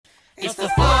It's the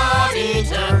Thought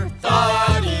Eater,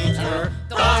 Thought Eater,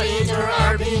 Thought Eater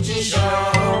RPG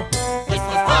Show. It's the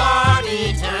Thought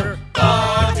Eater,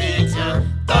 Thought Eater,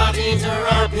 Thought Eater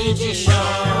RPG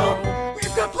Show.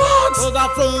 We've got blogs, We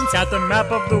got things, got the map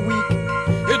of the week,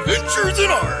 adventures in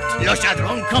art, Le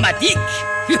Chadron Chromatique.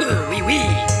 Oui, oui.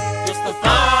 It's the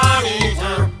Thought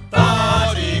Eater,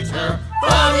 Thought Eater,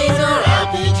 Thought Eater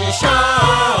RPG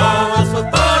Show. It's the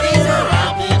Thought Eater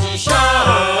RPG Show.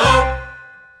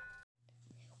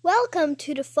 Welcome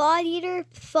to the Thought Eater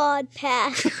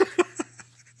Podcast.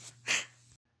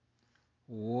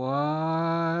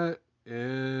 What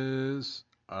is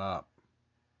up?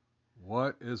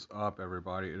 What is up,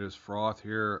 everybody? It is Froth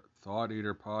here, Thought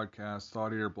Eater Podcast,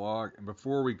 Thought Eater Blog. And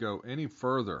before we go any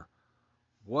further,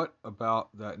 what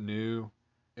about that new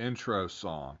intro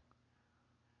song?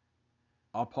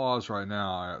 I'll pause right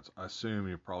now. I assume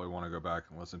you probably want to go back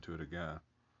and listen to it again.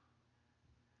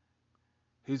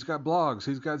 He's got blogs,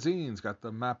 he's got zines, got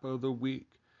the map of the week,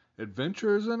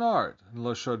 adventures in art,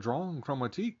 Le Chadron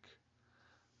Chromatique.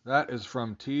 That is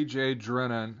from TJ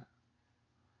Drennan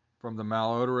from the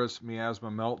Malodorous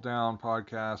Miasma Meltdown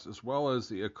podcast, as well as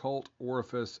the Occult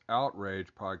Orifice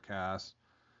Outrage podcast.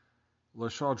 Le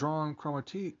Chadron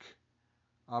Chromatique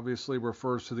obviously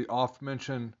refers to the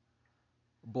oft-mentioned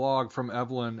blog from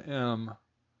Evelyn M.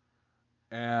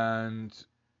 and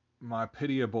my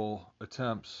pitiable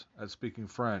attempts at speaking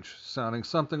French, sounding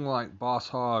something like Boss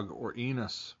Hogg or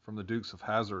Enos from the Dukes of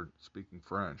Hazzard speaking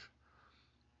French.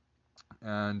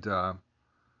 And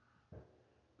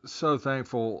so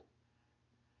thankful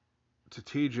to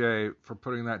TJ for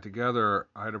putting that together.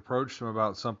 I had approached him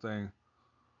about something,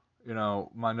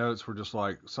 my notes were just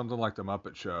like something like the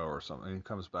Muppet Show or something. He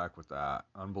comes back with that.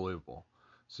 Unbelievable.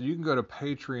 So you can go to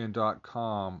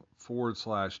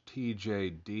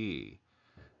patreon.com/TJD.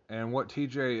 And what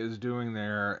TJ is doing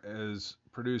there is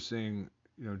producing,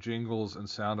 jingles and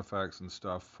sound effects and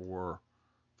stuff for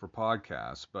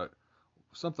podcasts. But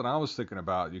something I was thinking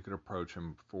about, you could approach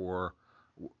him for,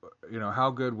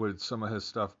 how good would some of his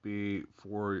stuff be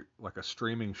for like a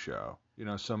streaming show?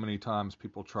 So many times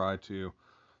people try to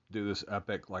do this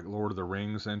epic like Lord of the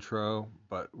Rings intro,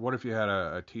 but what if you had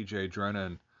a TJ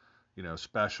Drennan,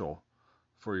 special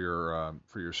for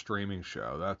your streaming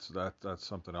show? That's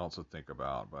something else to think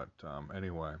about. But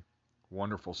anyway,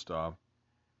 wonderful stuff.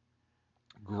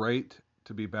 Great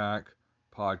to be back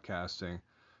podcasting.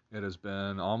 It has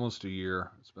been almost a year.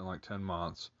 It's been like 10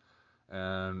 months.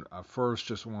 And I first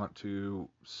just want to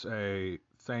say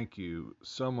thank you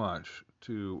so much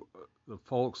to the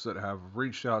folks that have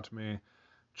reached out to me,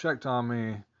 checked on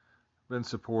me, been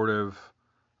supportive,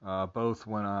 both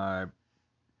when I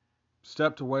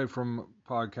stepped away from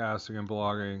podcasting and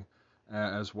blogging,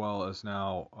 as well as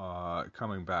now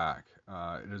coming back.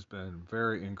 It has been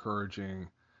very encouraging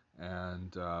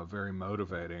and very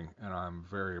motivating, and I'm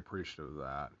very appreciative of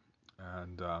that.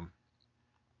 And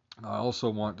I also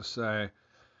want to say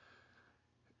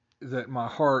that my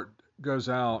heart goes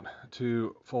out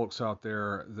to folks out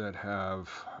there that have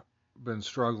been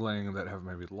struggling, that have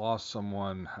maybe lost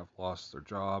someone, have lost their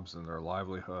jobs and their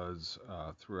livelihoods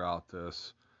throughout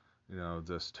this,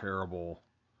 this terrible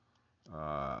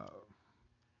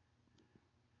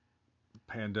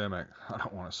pandemic. I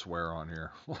don't want to swear on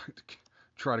here.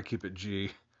 Try to keep it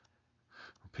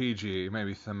PG,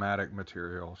 maybe thematic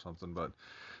material or something. But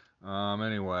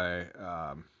anyway,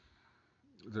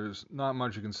 there's not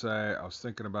much you can say. I was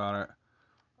thinking about it,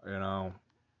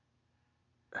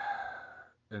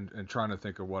 and trying to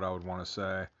think of what I would want to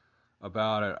say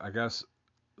about it. I guess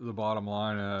the bottom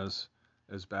line is,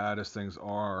 as bad as things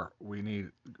are, we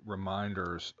need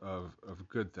reminders of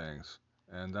good things.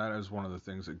 And that is one of the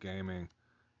things that gaming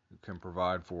can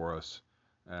provide for us.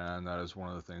 And that is one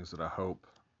of the things that I hope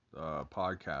the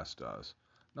podcast does.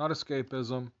 Not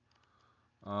escapism,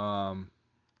 but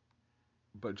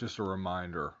just a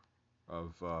reminder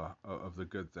of the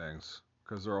good things.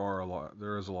 Because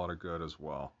there is a lot of good as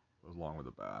well, along with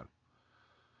the bad.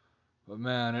 But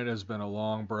man, it has been a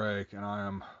long break, and I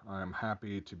am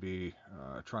happy to be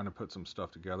trying to put some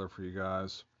stuff together for you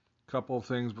guys. Couple of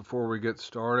things before we get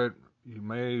started.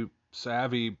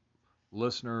 Savvy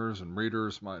listeners and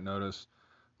readers might notice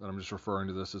that I'm just referring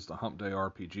to this as the Hump Day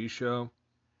RPG Show.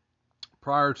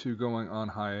 Prior to going on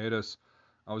hiatus,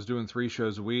 I was doing 3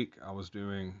 shows a week. I was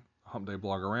doing Hump Day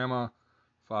Blogorama,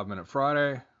 5 Minute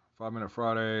Friday,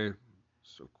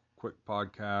 so quick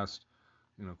podcast,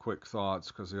 quick thoughts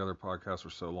because the other podcasts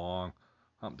were so long.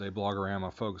 Hump Day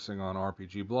Blogorama focusing on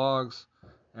RPG blogs.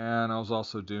 And I was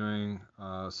also doing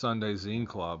Sunday Zine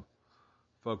Club,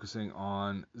 focusing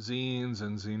on zines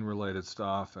and zine-related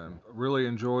stuff, and really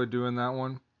enjoyed doing that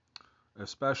one.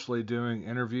 especially doing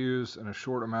interviews in a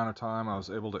short amount of time. I was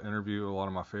able to interview a lot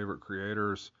of my favorite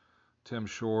creators, Tim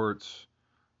Shorts,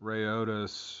 Ray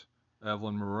Otis,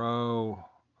 Evelyn Moreau,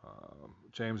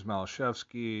 James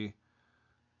Malashevsky,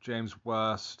 James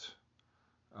West,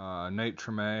 Nate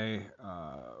Tremay.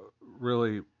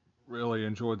 Really, really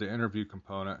enjoyed the interview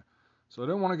component. So I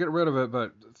didn't want to get rid of it,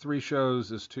 but 3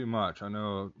 shows is too much. I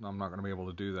know I'm not going to be able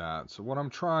to do that. So what I'm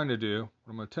trying to do,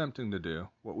 what I'm attempting to do,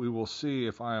 what we will see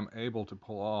if I am able to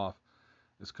pull off,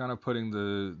 is kind of putting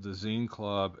the Zine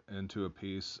Club into a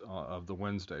piece of the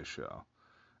Wednesday show.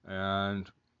 And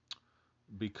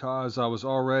because I was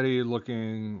already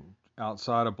looking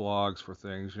outside of blogs for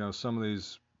things, some of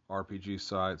these RPG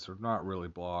sites are not really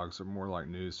blogs, they're more like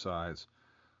news sites.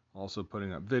 Also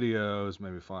putting up videos,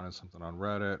 maybe finding something on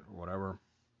Reddit or whatever.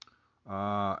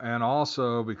 And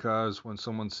also because when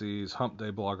someone sees Hump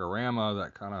Day Blogorama,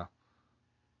 that kind of,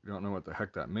 you don't know what the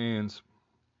heck that means.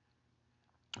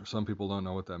 Or some people don't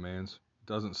know what that means. It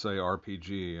doesn't say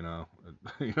RPG, you know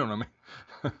what I mean?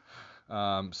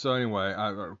 So anyway,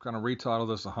 I kind of retitled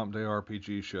this a Hump Day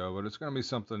RPG show, but it's going to be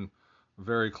something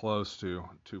very close to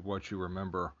what you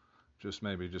remember,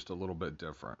 maybe just a little bit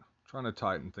different. Trying to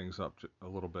tighten things up a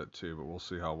little bit too, but we'll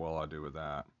see how well I do with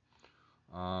that.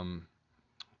 Let's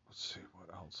see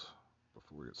what else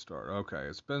before we get started. Okay,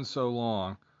 it's been so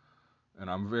long, and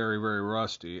I'm very, very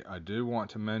rusty. I do want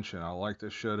to mention I like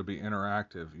this show to be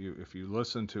interactive. If you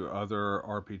listen to other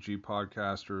RPG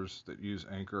podcasters that use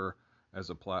Anchor as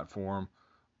a platform,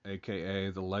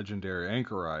 aka the legendary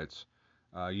Anchorites,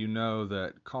 you know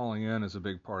that calling in is a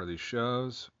big part of these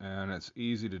shows, and it's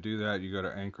easy to do that. You go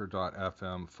to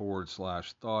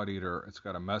anchor.fm/Thought Eater. It's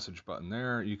got a message button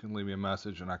there. You can leave me a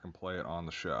message, and I can play it on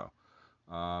the show.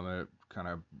 It kind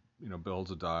of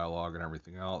builds a dialogue and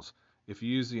everything else. If you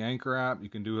use the Anchor app, you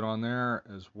can do it on there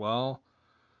as well.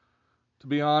 To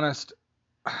be honest,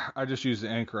 I just use the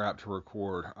Anchor app to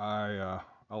record. I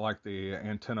like the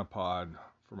Antenna Pod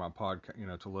for my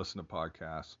podcast, to listen to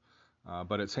podcasts.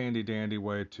 But it's handy dandy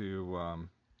way to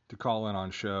call in on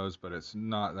shows, but it's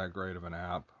not that great of an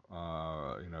app,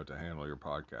 to handle your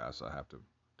podcast. I have to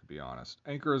be honest.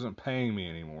 Anchor isn't paying me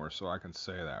anymore, so I can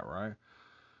say that, right?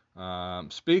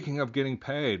 Speaking of getting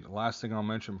paid, last thing I'll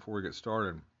mention before we get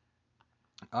started,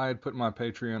 I had put my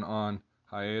Patreon on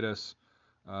hiatus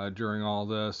during all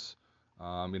this.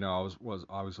 I was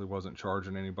obviously wasn't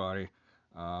charging anybody.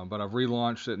 But I've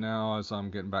relaunched it now as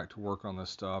I'm getting back to work on this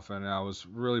stuff, and I was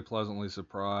really pleasantly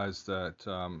surprised that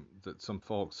some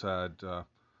folks had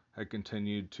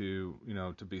continued to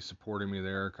be supporting me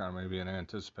there, kind of maybe in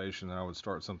anticipation that I would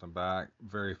start something back.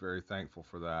 Very, very thankful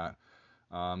for that.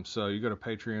 So you go to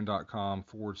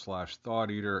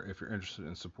patreon.com/Thought Eater if you're interested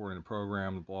in supporting the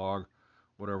program, the blog,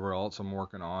 whatever else I'm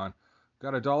working on.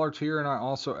 Got a $1 tier, and I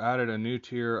also added a new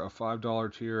tier, a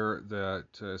 $5 tier that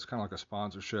is kind of like a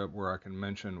sponsorship where I can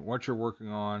mention what you're working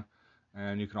on,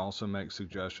 and you can also make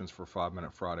suggestions for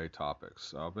 5-Minute Friday topics.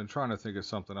 So I've been trying to think of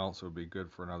something else that would be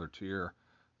good for another tier.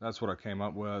 That's what I came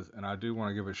up with, and I do want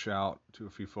to give a shout to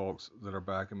a few folks that are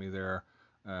backing me there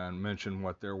and mention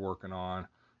what they're working on,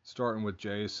 starting with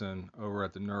Jason over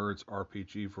at the Nerds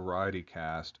RPG Variety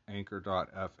Cast,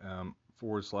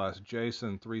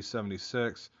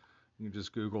 anchor.fm/Jason376. You can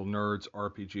just Google Nerds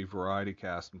RPG Variety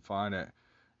Cast and find it.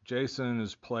 Jason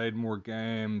has played more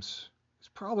games. He's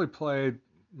probably played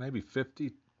maybe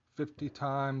 50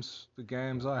 times the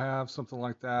games I have, something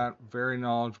like that. Very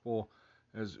knowledgeable,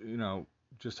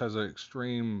 just has an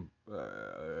extreme,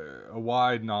 a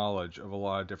wide knowledge of a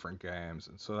lot of different games.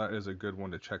 And so that is a good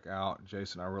one to check out.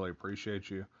 Jason, I really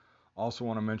appreciate you. Also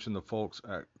want to mention the folks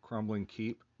at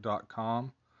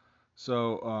crumblingkeep.com.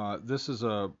 So this is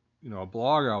a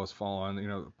blog I was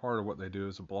following. Part of what they do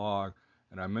is a blog,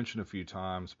 and I mentioned a few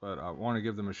times, but I want to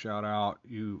give them a shout out.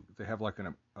 They have like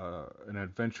an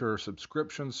adventure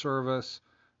subscription service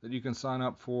that you can sign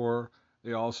up for.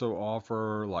 They also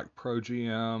offer like pro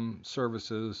GM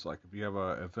services, like if you have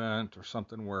an event or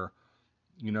something where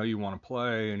you want to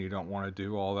play and you don't want to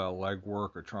do all that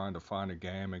legwork or trying to find a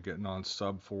game and getting on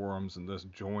sub forums and just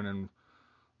joining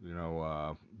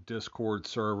Discord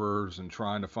servers and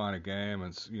trying to find a game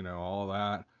and all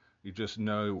that. You just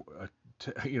know a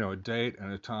date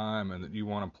and a time and that you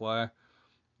want to play.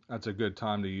 That's a good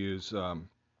time to use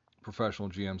professional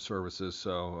GM services.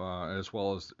 So as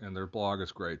well as, and their blog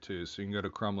is great too. So you can go to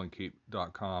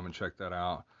crumblingkeep.com and check that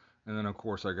out. And then of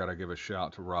course I got to give a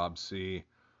shout to Rob C,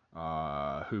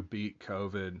 who beat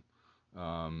COVID.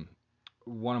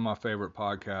 One of my favorite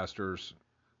podcasters.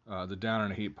 The Down in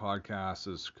the Heat podcast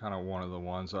is kind of one of the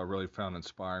ones I really found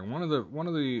inspiring. One of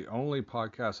the only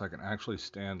podcasts I can actually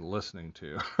stand listening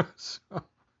to. So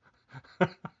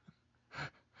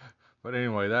But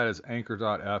anyway, that is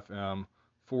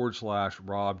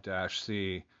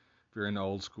anchor.fm/Rob-C. If you're into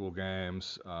old school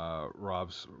games,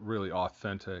 Rob's really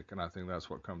authentic, and I think that's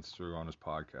what comes through on his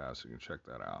podcast. You can check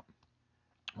that out.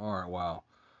 All right, wow.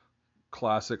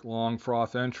 Classic long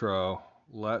froth intro.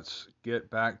 Let's get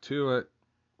back to it.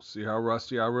 See how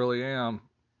rusty I really am.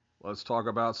 Let's talk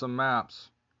about some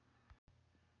maps.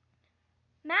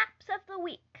 Maps of the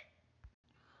week.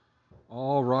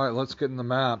 All right, let's get in the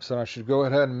maps. And I should go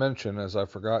ahead and mention, as I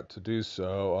forgot to do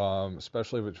so,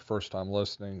 especially if it's your first time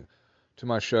listening to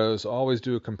my shows, I always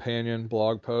do a companion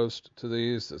blog post to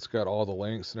these that's got all the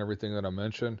links and everything that I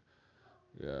mentioned.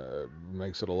 It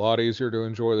makes it a lot easier to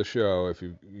enjoy the show if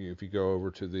you go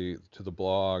over to the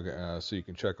blog, so you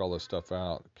can check all this stuff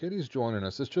out. Kitty's joining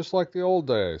us. It's just like the old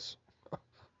days.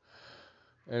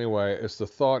 Anyway, it's the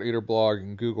Thought Eater blog. You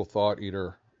can Google Thought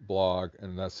Eater blog,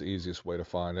 and that's the easiest way to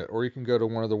find it. Or you can go to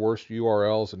one of the worst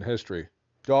URLs in history.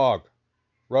 Dog.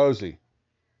 Rosie.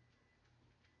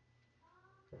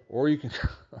 Or you can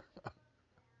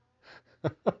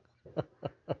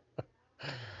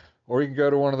or you can go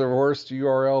to one of the worst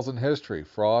URLs in history,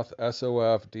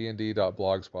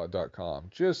 sofdnd.blogspot.com.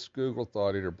 Just Google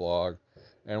Thought Eater blog,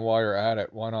 and while you're at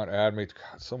it, why not add me?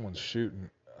 God, someone's shooting.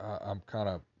 I'm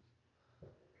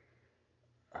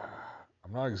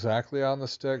not exactly on the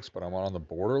sticks, but I'm on the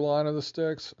borderline of the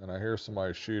sticks, and I hear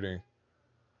somebody shooting.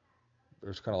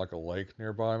 There's kind of like a lake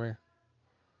nearby me.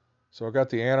 So I got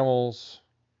the animals.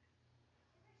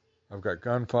 I've got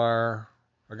gunfire.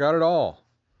 I got it all.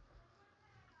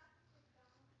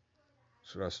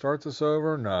 Should I start this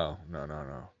over? No.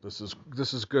 This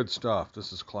is good stuff.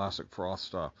 This is classic froth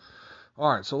stuff.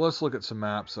 All right, so let's look at some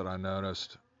maps that I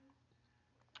noticed.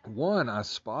 One, I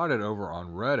spotted over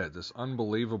on Reddit this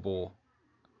unbelievable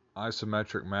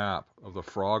isometric map of the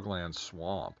Frogland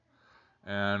Swamp,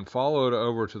 and followed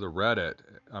over to the Reddit,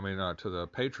 to the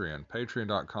Patreon,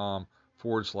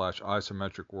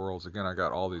 patreon.com/isometric worlds. Again, I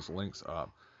got all these links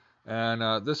up.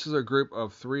 And this is a group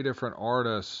of 3 different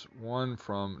artists, one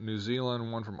from New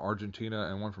Zealand, one from Argentina,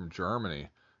 and one from Germany,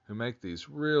 who make these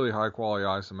really high-quality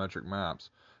isometric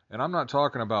maps. And I'm not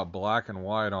talking about black and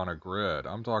white on a grid.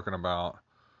 I'm talking about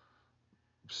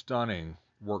stunning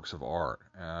works of art.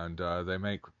 And they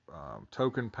make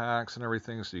token packs and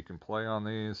everything, so you can play on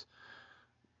these.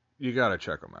 You got to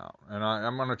check them out. And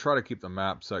I'm going to try to keep the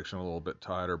map section a little bit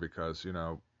tighter because,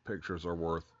 pictures are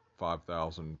worth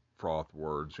 5,000 froth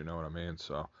words, you know what I mean?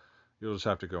 So you'll just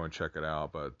have to go and check it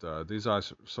out. But these are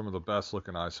some of the best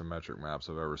looking isometric maps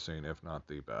I've ever seen, if not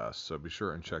the best. So be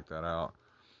sure and check that out.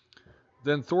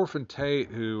 Then Thorfinn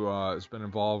Tate, who has been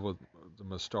involved with the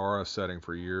Mystara setting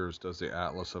for years, does the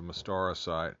Atlas of Mystara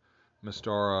site,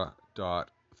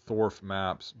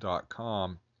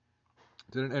 mystara.thorfmaps.com,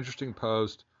 did an interesting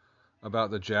post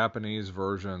about the Japanese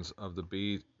versions of the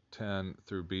B10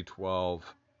 through B12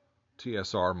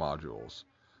 TSR modules.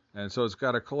 And so it's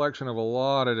got a collection of a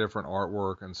lot of different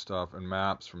artwork and stuff and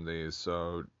maps from these.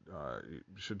 So you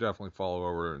should definitely follow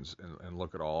over and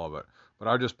look at all of it. But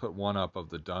I just put one up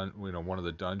of one of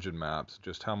the dungeon maps,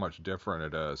 just how much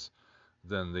different it is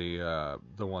than the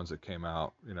ones that came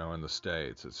out, in the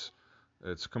States.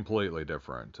 It's completely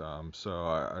different. So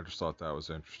I just thought that was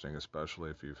interesting, especially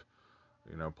if you've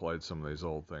played some of these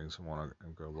old things and want to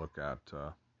go look at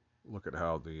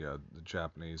how the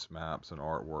Japanese maps and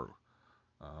artwork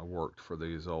worked for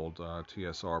these old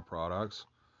TSR products.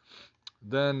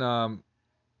 Then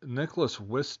Nicholas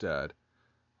Wisted,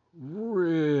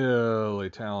 really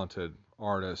talented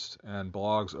artist, and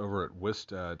blogs over at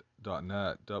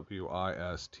wisted.net,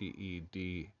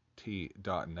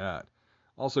 WISTEDT.net.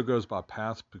 Also goes by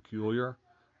Paths Peculiar.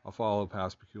 I'll follow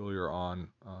Paths Peculiar on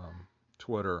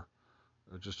Twitter.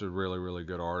 Just a really, really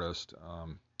good artist.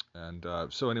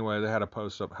 So anyway, they had a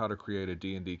post up how to create a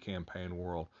D&D campaign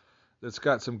world that's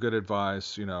got some good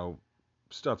advice,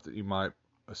 stuff that you might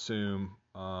assume,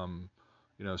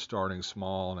 starting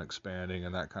small and expanding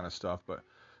and that kind of stuff. But,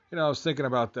 I was thinking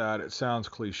about that. It sounds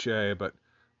cliche, but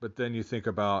then you think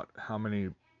about how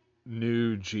many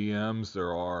new GMs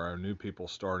there are, new people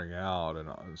starting out.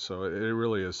 And so it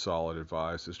really is solid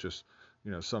advice. It's just,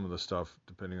 some of the stuff,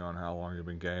 depending on how long you've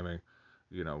been gaming,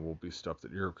 will be stuff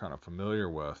that you're kind of familiar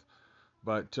with.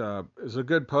 But it's a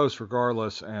good post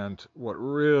regardless, and what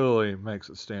really makes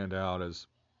it stand out is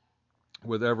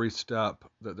with every step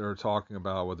that they're talking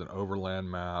about with an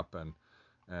overland map and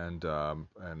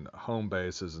home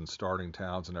bases and starting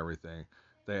towns and everything,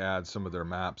 they add some of their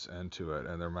maps into it,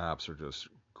 and their maps are just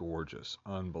gorgeous,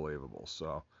 unbelievable.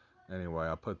 So anyway,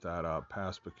 I put that up,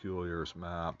 Paths Peculiar's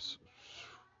maps,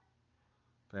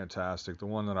 fantastic. The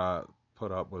one that I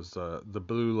put up was the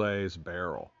Blue Lays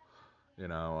Barrel.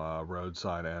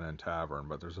 Roadside Inn and Tavern,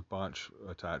 but there's a bunch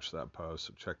attached to that post,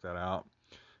 so check that out.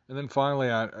 And then finally,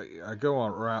 I go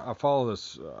on, I follow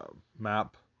this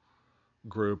map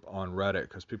group on Reddit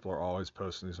because people are always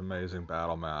posting these amazing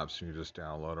battle maps. You can just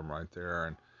download them right there.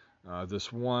 And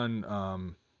this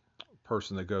one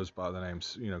person that goes by the name,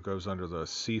 goes under the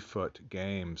Seafoot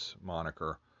Games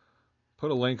moniker,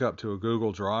 put a link up to a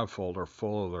Google Drive folder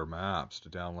full of their maps to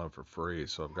download for free.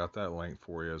 So I've got that link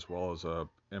for you, as well as a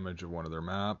image of one of their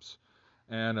maps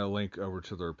and a link over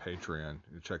to their Patreon.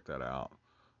 You check that out.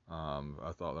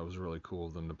 I thought that was really cool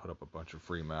of them to put up a bunch of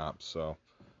free maps. So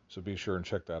be sure and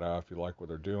check that out if you like what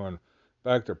they're doing.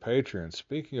 Back to Patreon.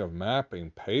 Speaking of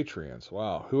mapping Patreons,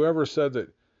 wow, whoever said that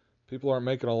people aren't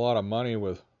making a lot of money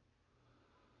with,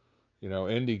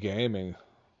 indie gaming,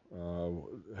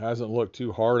 hasn't looked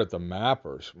too hard at the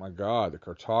mappers. My God, the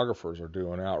cartographers are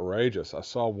doing outrageous. I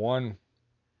saw one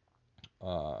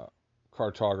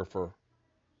cartographer,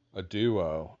 a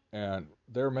duo, and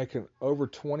they're making over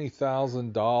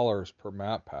 $20,000 per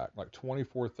map pack, like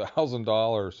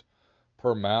 $24,000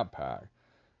 per map pack.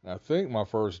 And I think my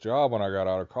first job when I got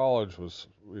out of college was,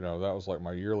 that was like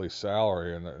my yearly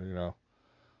salary, and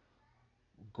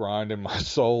grinding my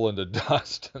soul into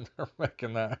dust, and they're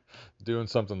making that, doing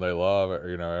something they love,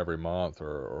 every month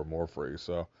or more free.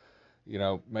 So,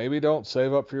 maybe don't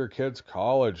save up for your kids'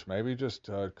 college. Maybe just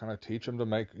kind of teach them to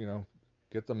make,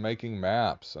 get them making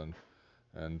maps,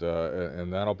 and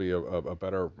that'll be a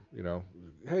better,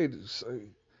 hey,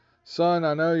 son,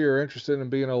 I know you're interested in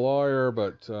being a lawyer,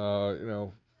 but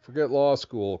forget law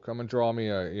school. Come and draw me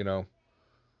a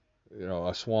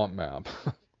swamp map.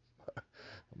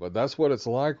 But that's what it's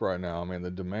like right now. I mean, the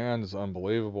demand is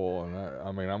unbelievable, and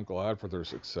I'm glad for their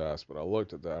success. But I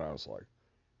looked at that, and I was like,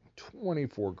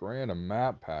 24 grand a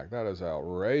map pack. That is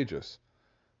outrageous.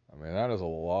 I mean, that is a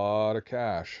lot of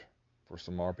cash for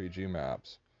some RPG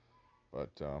maps. But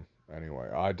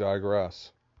anyway, I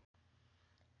digress.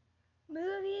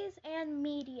 Movies and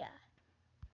media.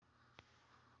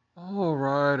 All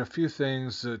right, a few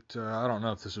things that I don't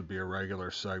know if this would be a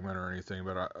regular segment or anything,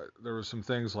 but there were some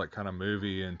things like kind of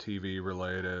movie and TV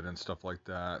related and stuff like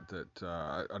that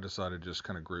I decided to just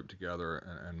kind of group together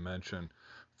and mention.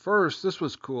 First, this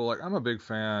was cool. Like, I'm a big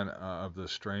fan of the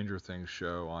Stranger Things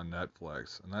show on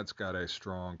Netflix, and that's got a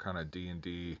strong kind of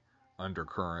D&D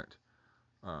undercurrent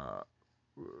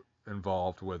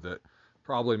involved with it.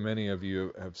 Probably many of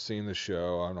you have seen the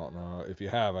show. I don't know. If you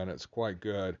haven't, it's quite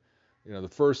good. The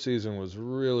first season was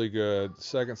really good. The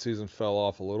second season fell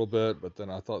off a little bit, but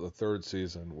then I thought the third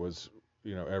season was,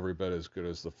 every bit as good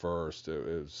as the first. It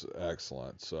was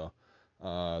excellent. So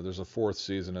there's a fourth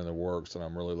season in the works that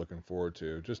I'm really looking forward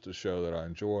to. Just a show that I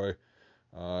enjoy,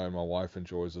 and my wife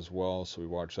enjoys as well, so we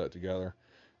watch that together.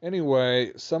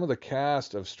 Anyway, some of the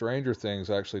cast of Stranger Things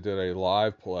actually did a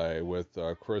live play with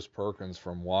Chris Perkins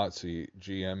from WotC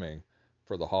GMing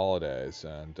for the holidays,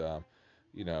 and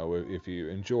if you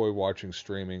enjoy watching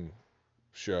streaming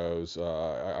shows,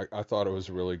 I thought it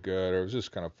was really good. It was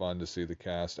just kind of fun to see the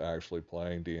cast actually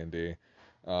playing D&D.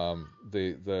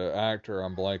 The actor,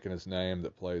 I'm blanking his name,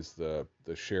 that plays the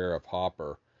Sheriff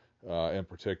Hopper, in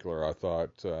particular, I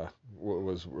thought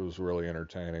was really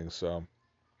entertaining. So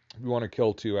if you want to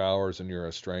kill 2 hours and you're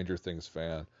a Stranger Things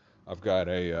fan, I've got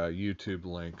a YouTube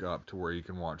link up to where you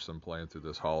can watch them playing through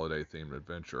this holiday-themed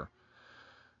adventure.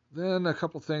 Then a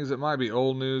couple things that might be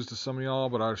old news to some of y'all,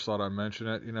 but I just thought I'd mention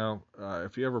it.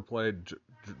 If you ever played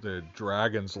the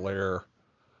Dragon's Lair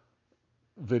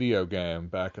video game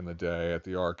back in the day at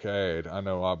the arcade, I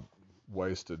know I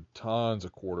wasted tons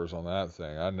of quarters on that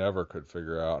thing. I never could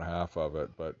figure out half of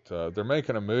it, but they're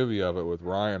making a movie of it with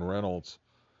Ryan Reynolds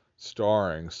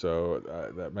starring,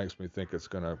 so that makes me think it's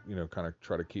going to, kind of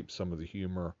try to keep some of the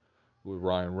humor with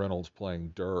Ryan Reynolds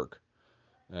playing Dirk.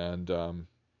 And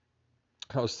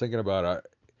I was thinking about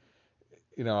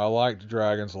it. I liked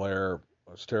Dragon's Lair.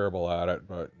 I was terrible at it,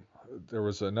 but there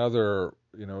was another,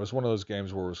 it was one of those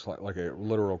games where it was like a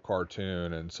literal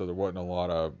cartoon, and so there wasn't a lot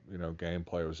of,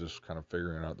 gameplay. It was just kind of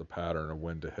figuring out the pattern of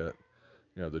when to hit,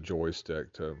 the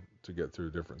joystick to get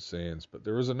through different scenes. But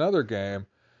there was another game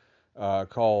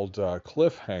called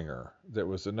Cliffhanger that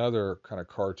was another kind of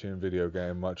cartoon video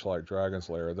game, much like Dragon's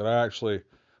Lair, that I actually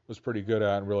was pretty good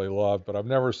at and really loved, but I've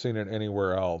never seen it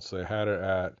anywhere else. They had it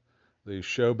at the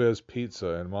Showbiz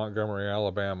Pizza in Montgomery,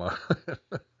 Alabama.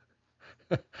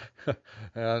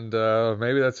 And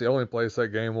maybe that's the only place that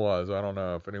game was. I don't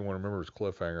know. If anyone remembers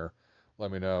Cliffhanger, let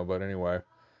me know. But anyway,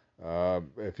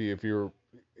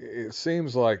 it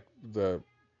seems like the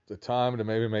time to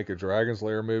maybe make a Dragon's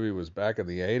Lair movie was back in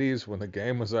the 80s when the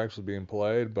game was actually being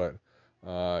played, but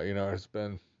it's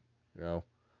been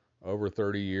over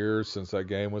 30 years since that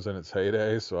game was in its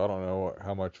heyday, so I don't know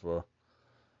how much of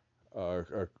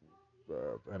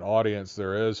an audience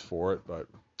there is for it, but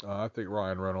I think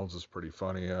Ryan Reynolds is pretty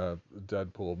funny.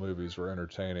 Deadpool movies were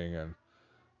entertaining, and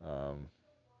um,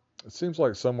 it seems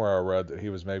like somewhere I read that he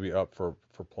was maybe up for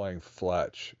playing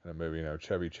Fletch in a movie,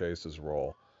 Chevy Chase's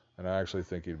role, and I actually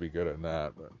think he'd be good at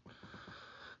that. But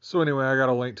so anyway, I got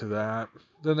a link to that.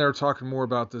 Then they were talking more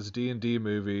about this D&D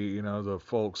movie. The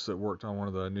folks that worked on one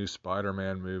of the new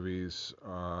Spider-Man movies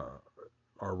are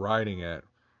writing it,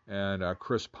 and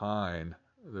Chris Pine,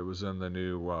 that was in the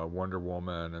new Wonder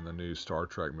Woman and the new Star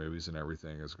Trek movies and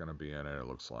everything, is going to be in it. It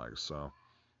looks like so.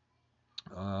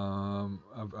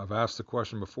 I've asked the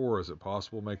question before: is it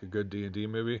possible to make a good D&D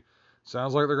movie?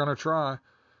 Sounds like they're going to try,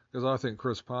 because I think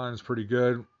Chris Pine's pretty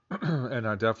good, and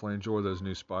I definitely enjoy those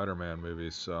new Spider-Man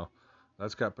movies. So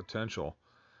that's got potential.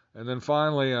 And then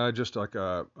finally, just like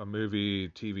a movie,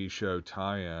 TV show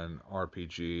tie-in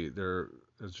RPG, there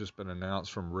has just been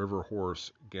announced from River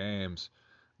Horse Games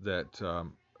that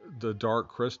the Dark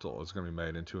Crystal is going to be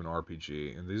made into an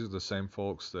RPG. And these are the same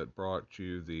folks that brought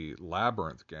you the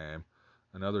Labyrinth game,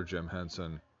 another Jim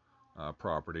Henson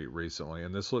property recently.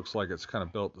 And this looks like it's kind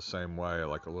of built the same way,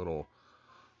 like a little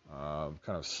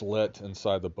kind of slit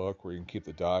inside the book where you can keep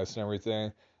the dice and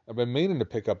everything. I've been meaning to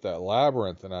pick up that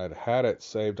Labyrinth, and I'd had it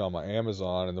saved on my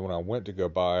Amazon, and then when I went to go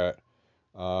buy it,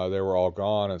 they were all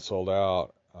gone and sold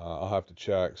out. I'll have to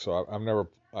check. So I never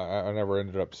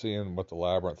ended up seeing what the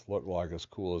Labyrinth looked like, as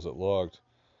cool as it looked.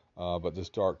 But this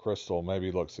Dark Crystal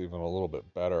maybe looks even a little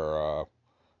bit better.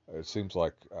 It seems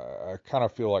like I kind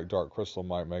of feel like Dark Crystal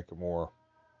might make a more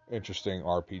interesting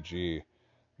RPG,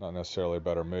 not necessarily a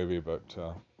better movie, but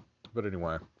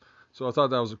anyway. So I thought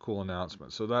that was a cool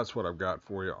announcement. So that's what I've got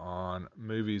for you on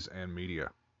movies and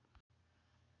media.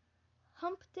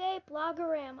 Hump Day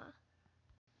Blogorama.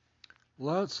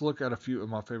 Let's look at a few of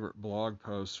my favorite blog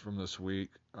posts from this week.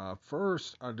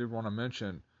 First, I did want to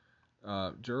mention,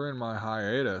 during my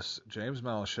hiatus, James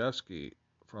Malashevsky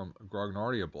from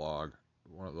Grognardia blog,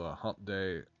 one of the Hump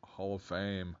Day Hall of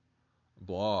Fame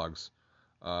blogs,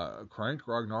 cranked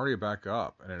Grognardia back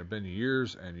up, and it had been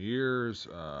years and years.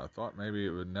 I thought maybe it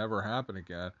would never happen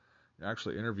again. I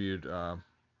actually interviewed, had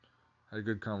a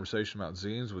good conversation about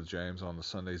zines with James on the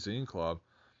Sunday Zine Club,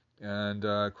 and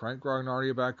cranked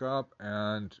Grognardia back up,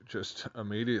 and just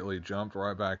immediately jumped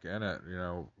right back in it,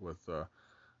 with a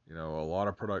lot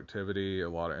of productivity, a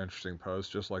lot of interesting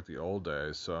posts, just like the old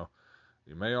days. So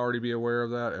you may already be aware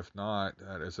of that. If not,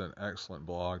 that is an excellent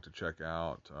blog to check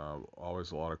out.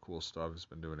 Always a lot of cool stuff. He's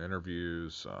been doing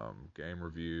interviews, game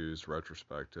reviews,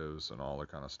 retrospectives, and all the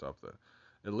kind of stuff that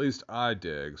at least I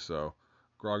dig. So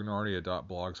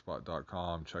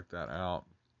grognardia.blogspot.com. Check that out.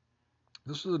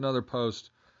 This was another post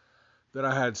that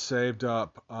I had saved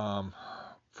up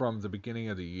from the beginning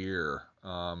of the year.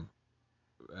 And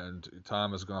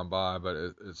time has gone by, but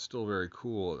it's still very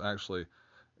cool. Actually,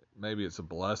 maybe it's a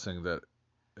blessing that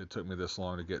it took me this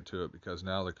long to get to it, because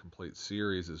now the complete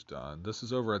series is done. This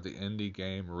is over at the Indie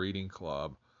Game Reading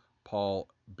Club, Paul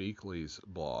Beakley's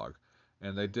blog.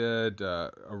 And they did a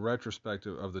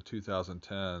retrospective of the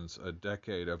 2010s, a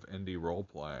decade of indie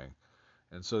role-playing.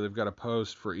 And so they've got a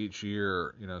post for each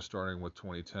year, starting with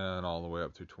 2010 all the way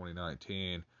up through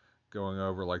 2019, going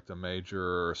over like the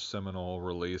major seminal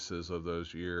releases of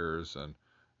those years and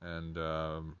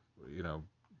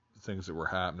things that were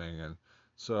happening. And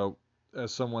so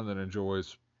as someone that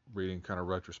enjoys reading kind of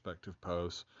retrospective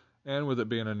posts, and with it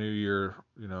being a new year,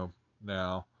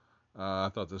 now, I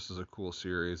thought this is a cool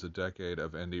series, a decade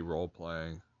of indie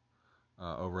role-playing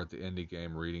over at the Indie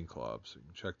Game Reading Club. So you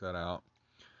can check that out.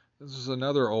 This is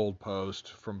another old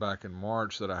post from back in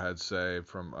March that I had saved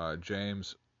from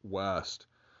James West,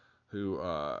 who,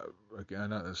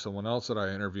 again, is someone else that I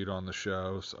interviewed on the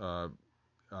show,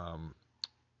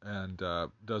 and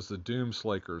does the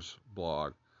Doomslakers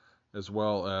blog, as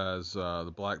well as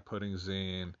the Black Pudding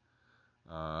Zine,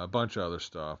 a bunch of other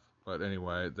stuff. But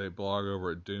anyway, they blog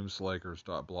over at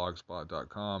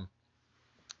doomslakers.blogspot.com.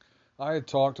 I had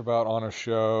talked about on a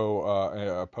show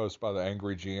a post by the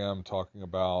Angry GM talking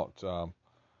about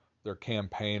their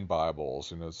campaign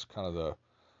Bibles. It's kind of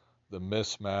the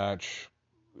mismatch,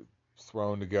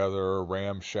 thrown together,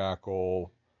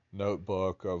 ramshackle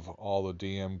notebook of all the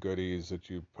DM goodies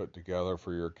that you put together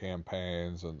for your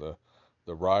campaigns, and the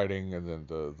writing, and then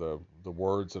the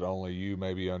words that only you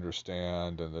maybe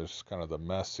understand, and there's kind of the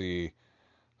messy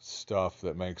stuff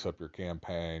that makes up your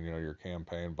campaign, your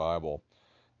campaign Bible.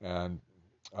 And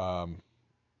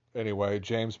anyway,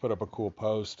 James put up a cool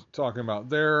post talking about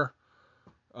their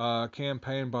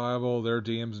Campaign Bible, their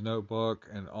DM's notebook,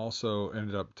 and also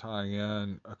ended up tying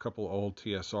in a couple old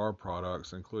TSR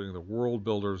products, including the World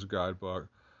Builders Guidebook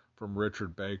from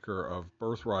Richard Baker of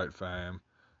Birthright fame,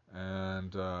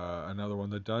 and another one,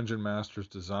 the Dungeon Master's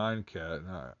Design Kit.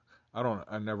 And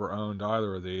I never owned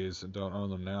either of these and don't own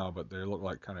them now, but they look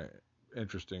like kind of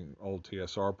interesting old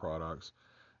TSR products.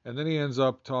 And then he ends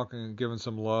up giving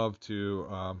some love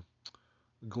to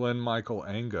Glenn Michael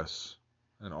Angus,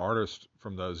 an artist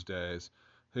from those days,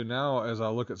 who now, as I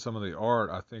look at some of the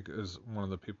art, I think is one of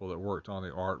the people that worked on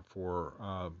the art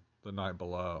for The Night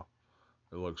Below.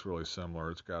 It looks really similar.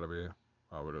 It's got to be,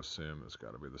 I would assume it's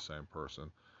got to be the same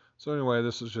person. So anyway,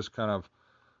 this is just kind of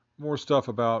more stuff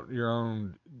about your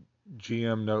own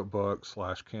GM notebook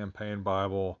 / campaign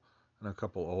Bible, and a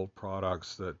couple old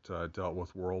products that dealt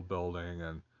with world building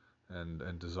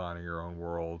and designing your own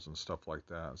worlds and stuff like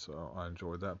that. So I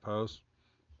enjoyed that post.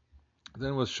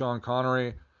 Then with Sean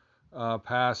Connery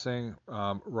passing,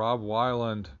 Rob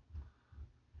Weiland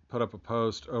put up a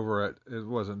post over at, it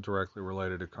wasn't directly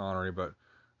related to Connery, but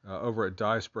over at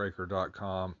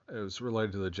dicebreaker.com. It was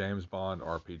related to the James Bond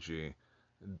RPG.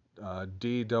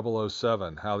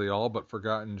 D007, how the all but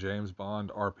forgotten James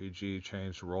Bond RPG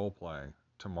changed role-playing.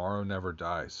 Tomorrow Never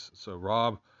Dice. So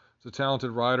Rob is a talented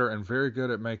writer and very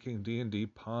good at making D&D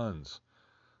puns.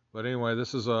 But anyway,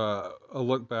 this is a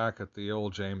look back at the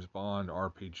old James Bond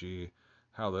RPG,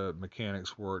 how the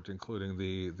mechanics worked, including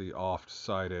the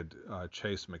oft-cited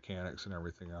chase mechanics and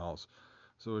everything else.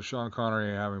 So with Sean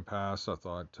Connery having passed, I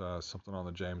thought something on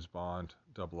the James Bond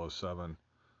 007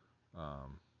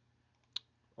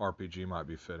 RPG might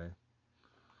be fitting.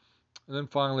 And then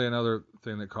finally, another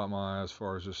thing that caught my eye as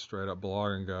far as just straight up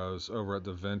blogging goes, over at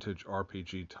the Vintage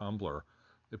RPG Tumblr.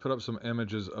 They put up some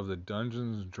images of the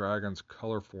Dungeons & Dragons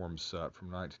Color Forms set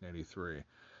from 1983.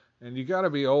 And you got to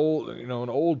be old, an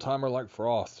old timer like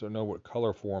Frost to know what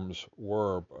color forms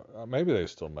were. Maybe they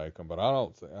still make them, but I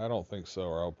don't think so.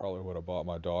 Or I probably would have bought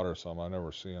my daughter some. I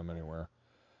never see them anywhere.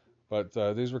 But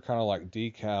these were kind of like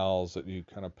decals that you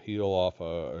kind of peel off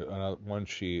one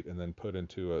sheet and then put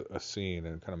into a scene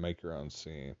and kind of make your own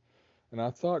scene. And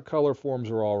I thought color forms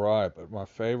were all right, but my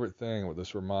favorite thing, what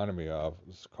this reminded me of,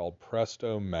 is called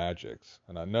Presto Magics.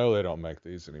 And I know they don't make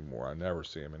these anymore. I never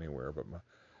see them anywhere. But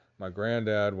my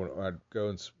granddad, when I'd go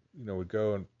and would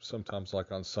go and sometimes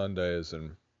like on Sundays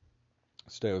and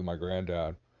stay with my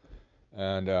granddad,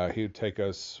 and he'd take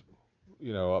us,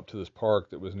 up to this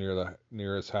park that was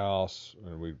near his house,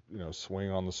 and we'd swing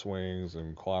on the swings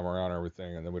and climb around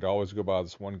everything. And then we'd always go by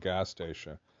this one gas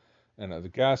station, and at the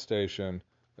gas station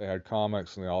they had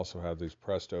comics, and they also had these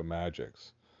Presto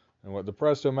Magics. And what the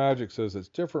Presto Magics is, it's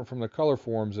different from the color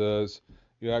forms, is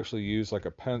you actually use like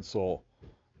a pencil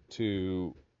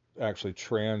to actually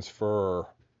transfer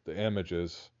the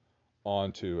images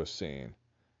onto a scene.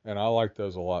 And I like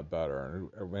those a lot better.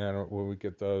 And man, when we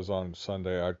get those on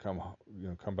Sunday, I'd come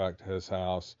back to his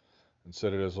house and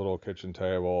sit at his little kitchen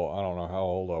table. I don't know how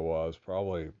old I was,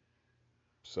 probably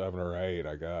 7 or 8,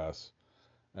 I guess.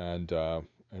 And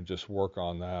just work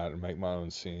on that and make my own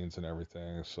scenes and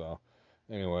everything. So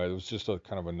anyway, it was just a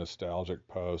kind of a nostalgic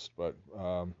post. But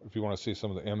if you want to see some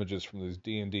of the images from these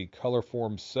D&D color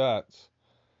form sets,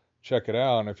 check it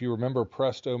out. And if you remember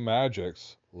Presto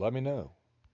Magics, let me know.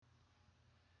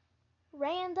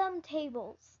 Random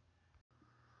tables.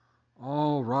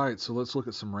 All right, so let's look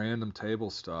at some random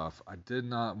table stuff. I did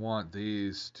not want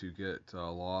these to get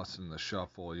lost in the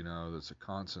shuffle. There's a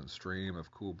constant stream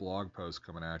of cool blog posts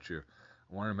coming at you.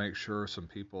 I wanted to make sure some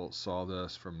people saw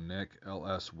this from Nick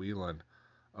L.S. Whelan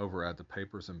over at the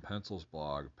Papers and Pencils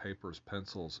blog,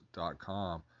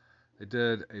 paperspencils.com. They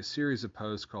did a series of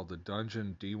posts called the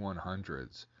Dungeon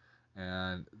D100s.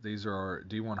 And these are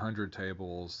D100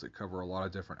 tables that cover a lot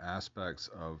of different aspects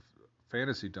of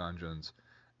fantasy dungeons.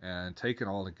 And taken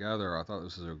all together, I thought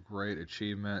this was a great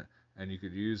achievement. And you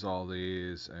could use all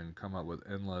these and come up with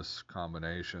endless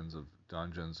combinations of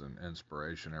dungeons and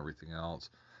inspiration, everything else.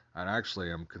 And actually,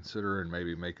 I'm considering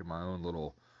maybe making my own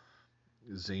little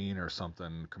zine or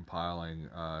something, compiling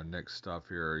Nick's stuff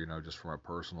here, just for my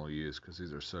personal use, because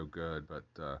these are so good. But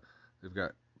they've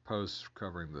got posts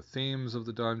covering the themes of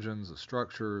the dungeons, the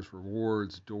structures,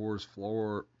 rewards, doors,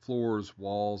 floors,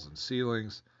 walls, and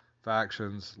ceilings,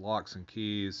 factions, locks and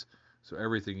keys, so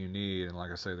everything you need. And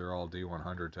like I say, they're all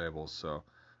D100 tables, so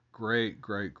great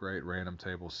random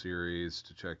table series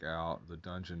to check out, the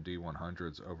Dungeon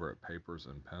D100s over at Papers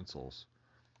and Pencils.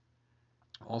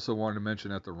 Also wanted to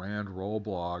mention at the Rand Roll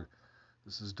blog,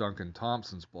 this is Duncan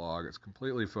Thompson's blog. It's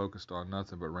completely focused on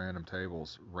nothing but random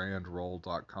tables,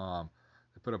 randroll.com.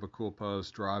 They put up a cool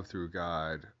post, drive-through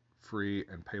guide free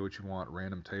and pay what you want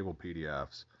random table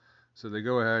PDFs. So they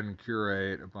go ahead and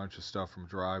curate a bunch of stuff from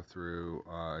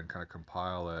DriveThru and kind of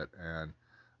compile it and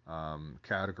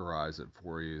categorize it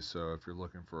for you. So if you're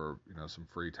looking for, some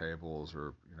free tables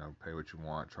or, pay what you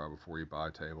want, try before you buy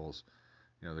tables,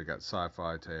 they got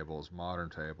sci-fi tables, modern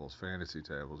tables, fantasy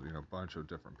tables, a bunch of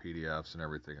different PDFs and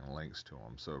everything and links to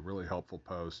them. So really helpful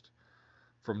post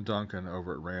from Duncan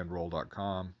over at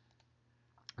randroll.com.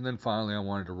 And then finally I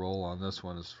wanted to roll on this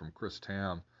one. Is from Chris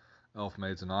Tam, Elf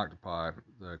Maids and Octopi,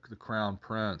 the Crown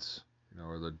Prince,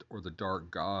 or the Dark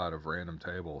God of random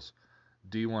tables.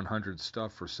 D100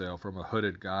 stuff for sale from a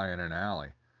hooded guy in an alley.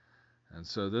 And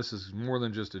so this is more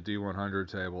than just a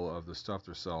D100 table of the stuff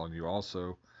they're selling. You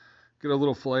also get a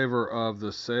little flavor of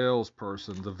the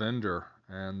salesperson, the vendor.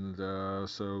 And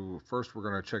so first we're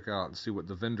going to check out and see what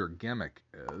the vendor gimmick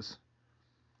is.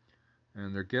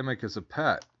 And their gimmick is a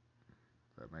pet.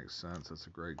 That makes sense. That's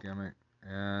a great gimmick.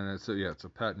 And it's a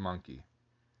pet monkey.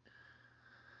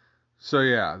 So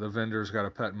yeah, the vendor's got a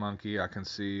pet monkey. I can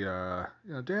see,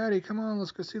 Daddy, come on,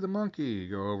 let's go see the monkey. You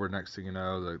go over, next thing you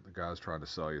know, the guy's trying to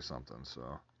sell you something.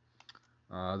 So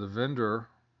the vendor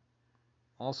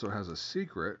also has a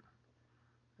secret.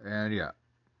 And yeah,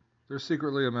 they're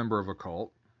secretly a member of a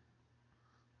cult.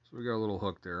 So we got a little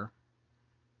hook there.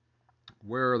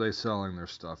 Where are they selling their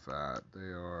stuff at?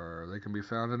 They can be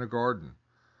found in a garden.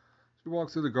 So you walk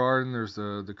through the garden, there's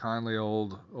the kindly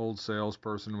old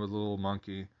salesperson with a little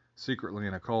monkey, secretly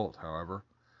in a cult, however.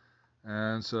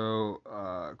 And so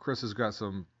Chris has got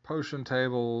some potion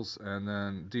tables and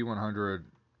then D100,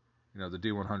 the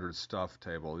D100 stuff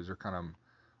table. These are kind of,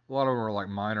 a lot of them are like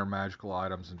minor magical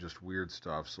items and just weird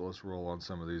stuff. So let's roll on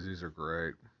some of these. These are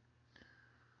great.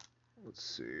 Let's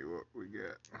see what we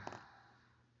get.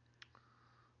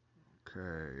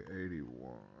 Okay,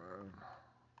 81.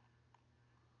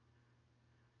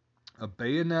 A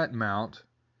bayonet mount,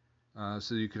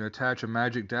 so you can attach a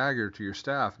magic dagger to your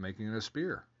staff, making it a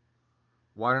spear.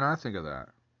 Why didn't I think of that?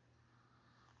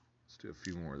 Let's do a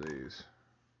few more of these.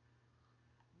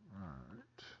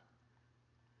 Alright.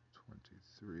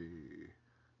 23.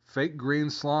 Fake green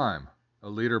slime, a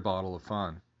liter bottle of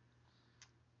fun.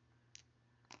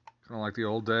 Kind of like the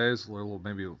old days, a little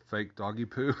maybe fake doggy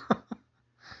poo.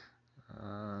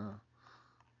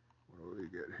 What do we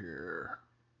get here?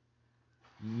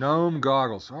 Gnome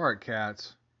goggles. All right,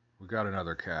 cats. We got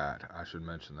another cat. I should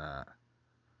mention that.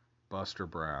 Buster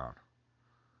Brown.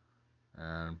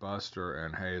 And Buster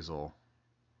and Hazel.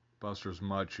 Buster's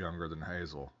much younger than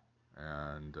Hazel.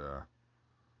 And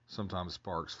sometimes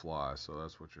sparks fly, so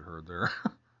that's what you heard there.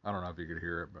 I don't know if you could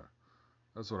hear it, but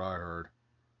that's what I heard.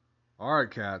 All right,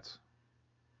 cats.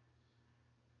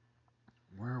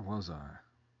 Where was I?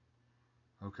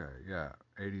 Okay, yeah,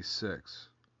 86.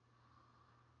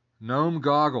 Gnome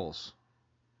goggles.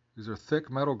 These are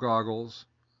thick metal goggles.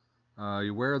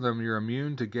 You wear them, you're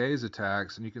immune to gaze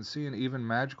attacks, and you can see in even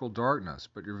magical darkness,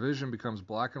 but your vision becomes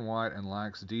black and white and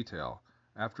lacks detail.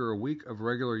 After a week of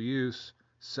regular use,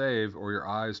 save or your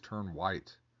eyes turn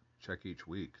white. Check each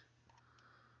week.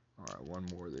 All right, one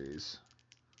more of these.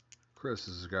 Chris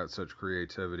has got such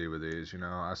creativity with these.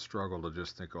 I struggle to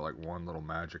just think of like one little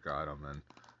magic item, and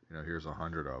here's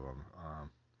 100 of them.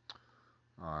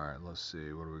 All right, let's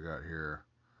see. What do we got here?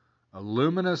 A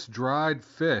luminous dried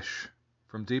fish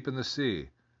from deep in the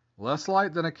sea. Less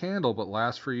light than a candle, but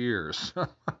lasts for years.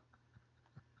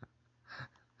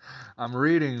 I'm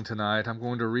reading tonight. I'm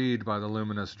going to read by the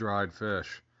luminous dried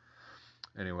fish.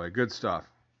 Anyway, good stuff.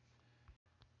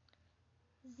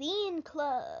 Zine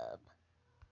Club.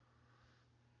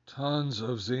 Tons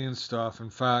of zine stuff. In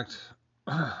fact,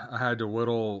 I had to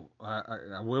whittle.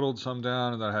 I whittled some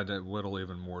down, and then I had to whittle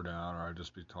even more down, or I'd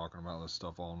just be talking about this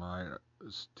stuff all night.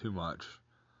 It's too much.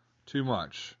 Too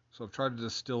much. So I've tried to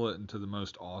distill it into the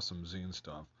most awesome zine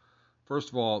stuff. First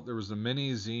of all, there was the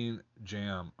mini zine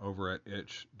jam over at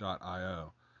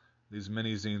itch.io. These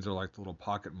mini zines are like the little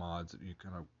pocket mods that you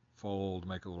kind of fold,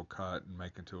 make a little cut, and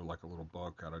make into like a little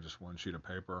book out of just one sheet of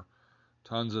paper.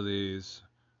 Tons of these.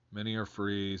 Many are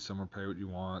free. Some are pay what you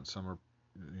want. Some are,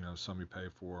 some you pay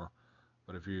for.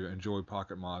 But if you enjoy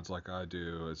pocket mods like I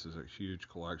do, it's a huge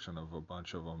collection of a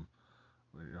bunch of them.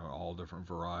 All different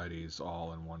varieties,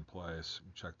 all in one place.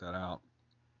 Check that out.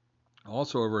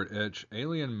 Also over at Itch,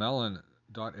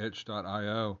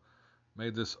 alienmelon.itch.io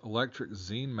made this electric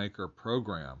zine maker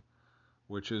program,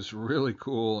 which is really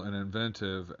cool and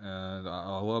inventive, and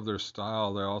I love their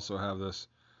style. They also have this,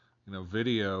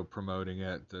 video promoting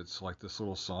it that's like this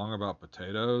little song about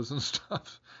potatoes and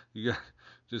stuff. You got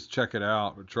just check it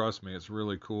out, but trust me, it's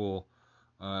really cool.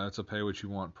 It's a pay what you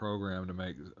want program to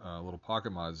make little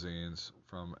pocket mod zines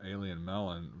from Alien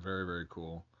Melon. Very, very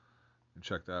cool. and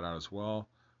check that out as well.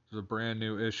 There's a brand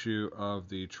new issue of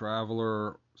the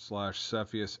Traveler /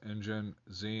 Cepheus Engine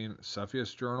zine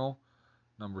Cepheus Journal.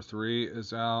 Number 3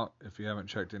 is out. If you haven't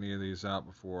checked any of these out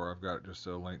before, I've got just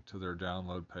a link to their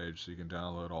download page so you can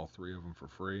download all 3 of them for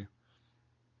free.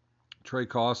 Trey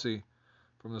Causey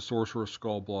from the Sorcerer's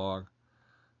Skull blog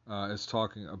is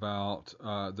talking about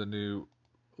the new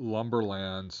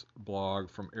Lumberlands blog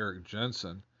from Eric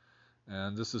Jensen.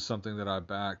 And this is something that I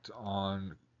backed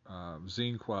on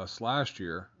Zine Quest last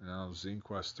year. Now Zine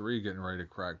Quest 3 getting ready to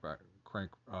crank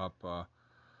up.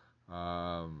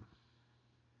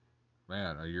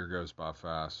 Man, a year goes by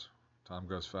fast. Time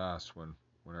goes fast when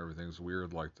everything's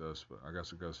weird like this, but I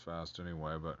guess it goes fast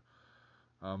anyway. But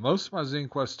most of my Zine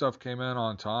Quest stuff came in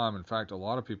on time. In fact, a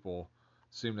lot of people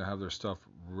seem to have their stuff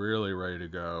really ready to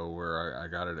go, where I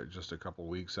got it at just a couple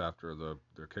weeks after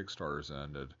their Kickstarters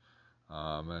ended.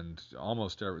 And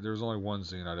there was only one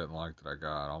zine I didn't like that I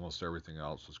got. Almost everything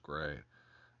else was great.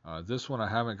 This one I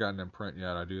haven't gotten in print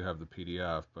yet. I do have the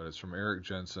PDF, but it's from Eric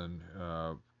Jensen,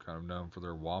 kind of known for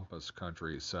their Wampus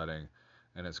Country setting,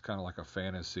 and it's kind of like a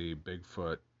fantasy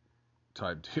Bigfoot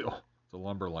type deal, the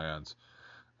Lumberlands.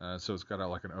 So it's got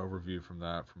like an overview from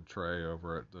Trey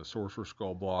over at the Sorcerer's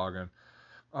Skull blog, and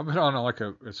I've been on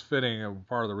it's fitting. And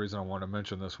part of the reason I wanted to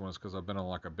mention this one is because I've been on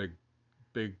like a big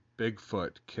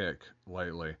Bigfoot kick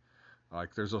lately.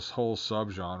 Like there's this whole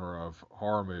subgenre of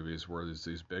horror movies where there's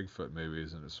these Bigfoot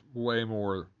movies, and it's way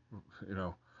more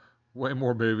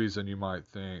movies than you might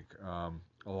think.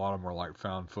 A lot of them are like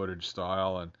found footage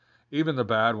style, and even the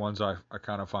bad ones I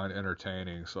kind of find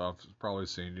entertaining. So I've probably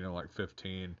seen like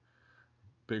 15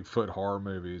 Bigfoot horror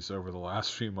movies over the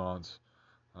last few months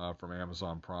from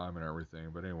Amazon Prime and everything.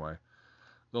 But anyway,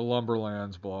 the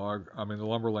Lumberlands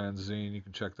zine, you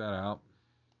can check that out.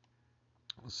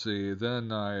 Let's see.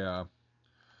 Then I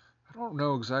don't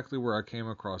know exactly where I came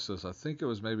across this. I think it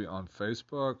was maybe on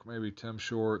Facebook, maybe Tim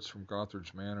Shorts from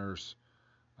Gothridge Manor's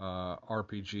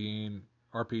RPG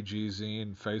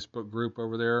Zine Facebook group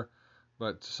over there.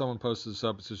 But someone posted this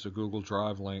up. It's just a Google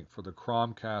Drive link for the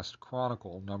Cromcast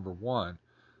Chronicle #1.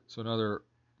 So another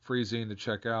free zine to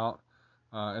check out.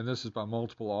 And this is by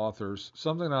multiple authors.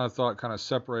 Something that I thought kind of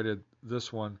separated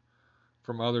this one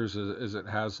from others is it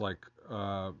has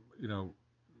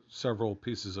several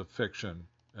pieces of fiction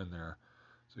in there.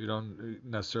 So you don't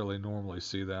necessarily normally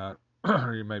see that,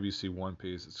 or you maybe see one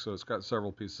piece. So it's got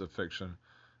several pieces of fiction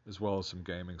as well as some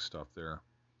gaming stuff there.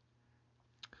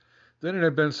 Then it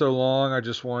had been so long, I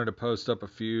just wanted to post up a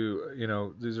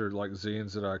few, these are like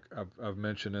zines that I've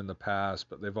mentioned in the past,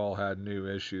 but they've all had new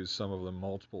issues, some of them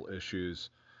multiple issues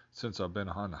since I've been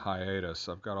on hiatus.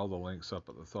 I've got all the links up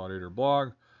at the Thought Eater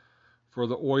blog. For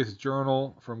the Oath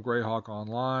Journal from Greyhawk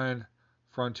Online,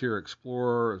 Frontier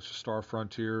Explorer, it's Star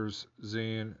Frontiers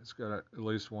zine. It's got at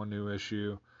least one new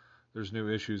issue. There's new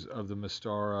issues of the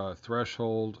Mystara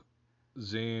Threshold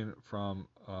zine from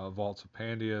Vaults of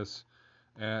Pandius,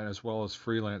 and as well as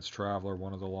Freelance Traveler,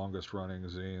 one of the longest running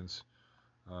zines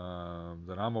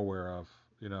that I'm aware of,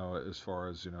 as far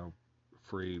as,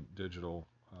 free digital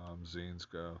zines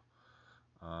go.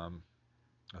 I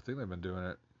think they've been doing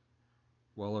it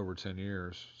well over 10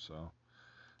 years, so.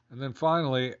 And then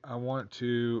finally, I want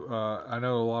to, I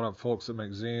know a lot of folks that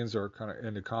make zines are kind of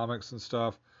into comics and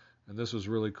stuff, and this was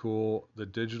really cool, the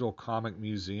Digital Comic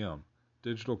Museum,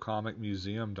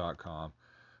 digitalcomicmuseum.com.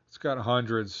 It's got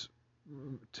hundreds,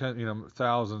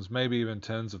 thousands, maybe even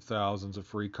tens of thousands of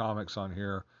free comics on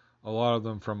here, a lot of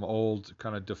them from old,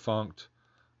 kind of defunct,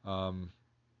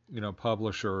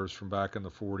 publishers from back in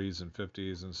the 40s and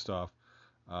 50s and stuff.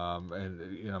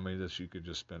 This you could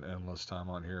just spend endless time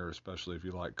on here, especially if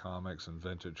you like comics and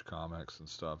vintage comics and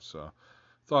stuff. So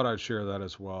thought I'd share that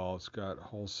as well. It's got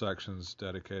whole sections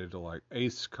dedicated to like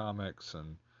Ace Comics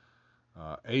and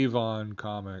Avon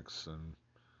Comics and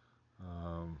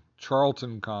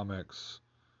Charlton Comics,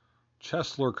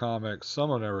 Chesler Comics,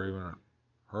 some I've never even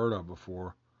heard of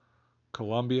before,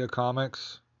 Columbia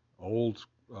Comics, old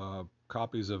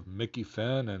copies of Mickey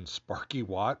Finn and Sparky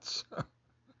Watts.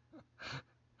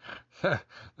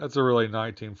 That's a really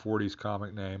 1940s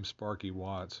comic name, Sparky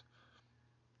Watts.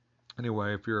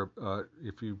 Anyway, if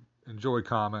you enjoy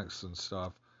comics and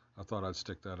stuff, I thought I'd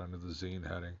stick that under the zine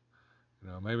heading.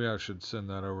 Maybe I should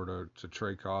send that over to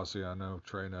Trey Causey. I know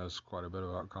Trey knows quite a bit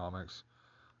about comics.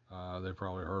 They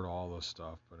probably heard all this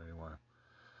stuff, but anyway,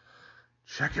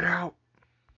 check it out.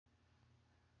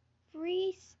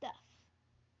 Free stuff.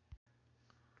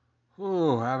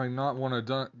 Oh, having not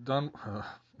done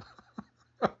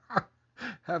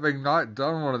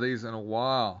one of these in a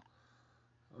while.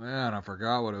 Man, I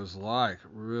forgot what it was like.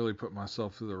 Really put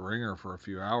myself through the ringer for a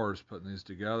few hours putting these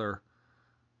together.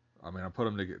 I mean,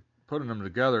 putting them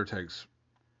together takes,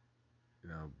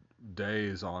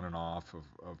 days on and off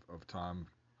of time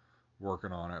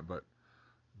working on it, but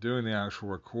doing the actual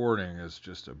recording is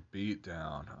just a beat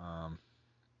down.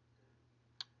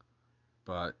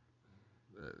 But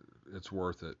it's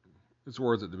worth it. It's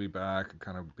worth it to be back and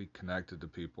kind of be connected to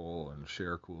people and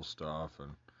share cool stuff.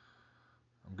 And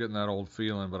I'm getting that old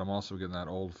feeling, but I'm also getting that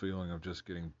old feeling of just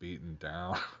getting beaten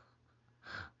down,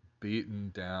 beaten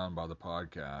down by the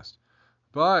podcast.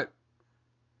 But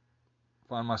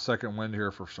find my second wind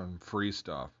here for some free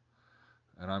stuff.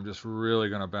 And I'm just really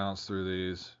going to bounce through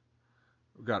these.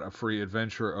 We've got a free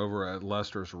adventure over at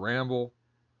Lester's Ramble,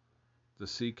 the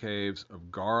Sea Caves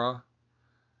of Gara.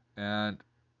 And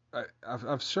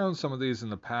I've shown some of these in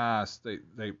the past. They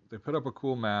put up a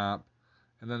cool map,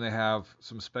 and then they have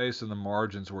some space in the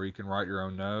margins where you can write your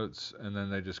own notes, and then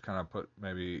they just kind of put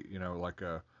maybe, like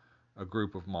a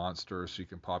group of monsters so you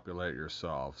can populate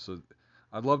yourself. So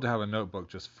I'd love to have a notebook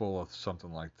just full of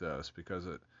something like this, because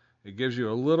it gives you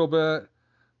a little bit,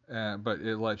 but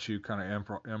it lets you kind of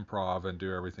improv and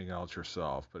do everything else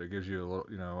yourself. But it gives you a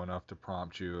little, enough to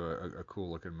prompt you a cool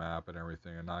looking map and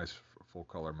everything, a nice full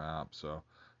color map. So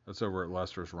that's over at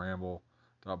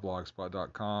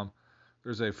lestersramble.blogspot.com.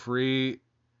 There's a free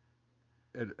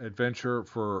adventure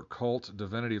for Cult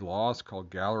Divinity Lost called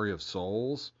Gallery of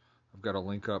Souls. I've got a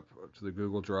link up to the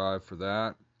Google Drive for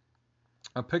that.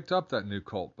 I picked up that new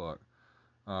Cult book.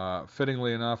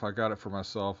 Fittingly enough, I got it for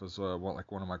myself as one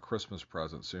of my Christmas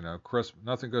presents.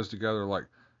 Nothing goes together like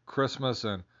Christmas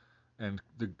and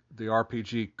the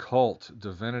RPG Cult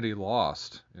Divinity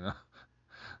Lost.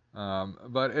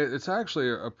 But it's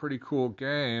actually a pretty cool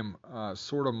game,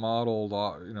 sort of modeled,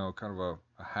 kind of a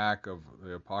hack of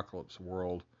the Apocalypse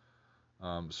World,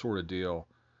 sort of deal.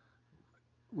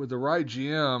 With the right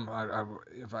GM,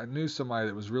 if I knew somebody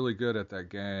that was really good at that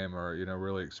game or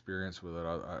really experienced with it,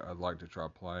 I'd like to try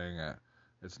playing it.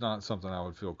 It's not something I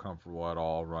would feel comfortable at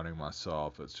all running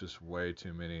myself. It's just way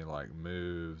too many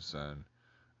moves and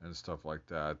stuff like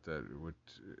that.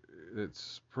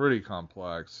 It's pretty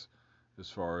complex as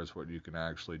far as what you can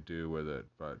actually do with it,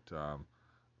 but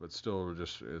still,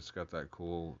 just it's got that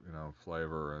cool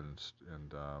flavor and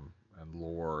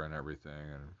lore and everything,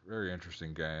 and very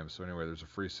interesting game. So anyway, there's a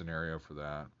free scenario for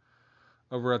that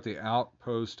over at the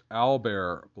Outpost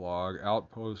Owlbear blog,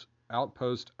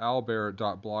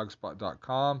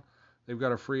 outpostowlbear.blogspot.com. They've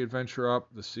got a free adventure up,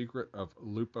 The Secret of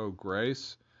Lupo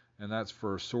Grace, and that's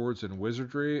for swords and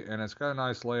wizardry, and it's got a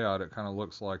nice layout. It kind of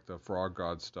looks like the Frog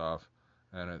God stuff,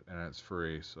 and it's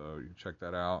free, so you can check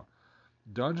that out.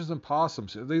 Dungeons and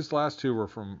Possums. These last two were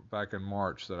from back in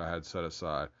March that I had set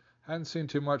aside. Hadn't seen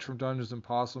too much from Dungeons and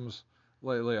Possums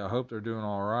lately. I hope they're doing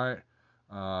all right.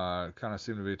 Kind of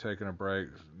seem to be taking a break.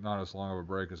 Not as long of a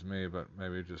break as me, but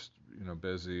maybe just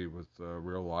busy with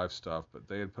real life stuff. But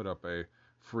they had put up a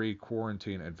free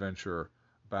quarantine adventure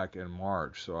back in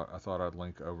March, so I thought I'd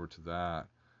link over to that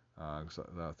because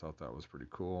I thought that was pretty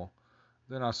cool.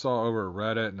 Then I saw over at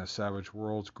Reddit in the Savage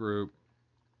Worlds group.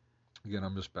 Again,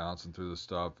 I'm just bouncing through the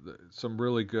stuff. Some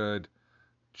really good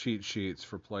cheat sheets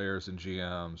for players and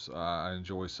GMs. I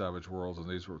enjoy Savage Worlds, and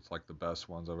these were like the best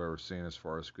ones I've ever seen as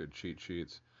far as good cheat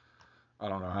sheets. I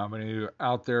don't know how many of you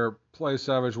out there play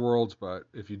Savage Worlds, but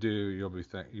if you do, you'll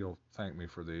thank me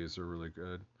for these. They're really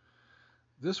good.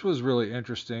 This was really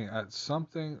interesting at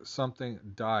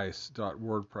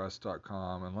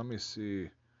somethingdice.wordpress.com, and let me see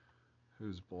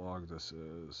whose blog this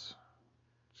is.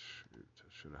 Shoot, I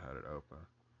should have had it open.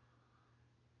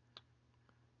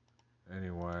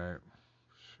 Anyway,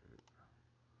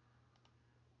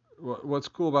 what's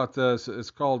cool about this,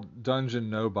 it's called Dungeon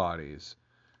Nobodies,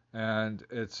 and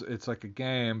it's like a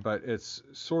game, but it's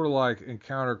sort of like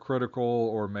Encounter Critical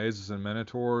or Mazes and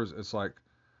Minotaurs. It's like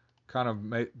kind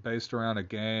of based around a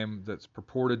game that's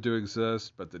purported to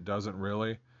exist, but that doesn't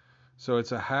really. So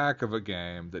it's a hack of a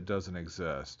game that doesn't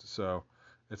exist. So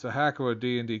it's a hack of a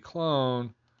D&D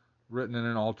clone written in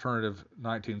an alternative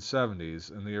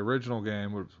 1970s, and the original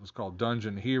game was called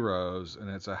Dungeon Heroes, and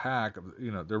it's a hack of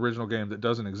the original game that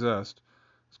doesn't exist.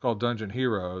 It's called Dungeon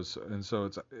Heroes, and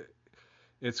so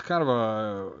it's kind of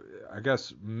a, I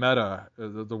guess, meta.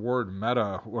 The word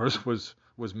meta was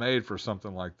made for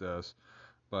something like this,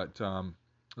 but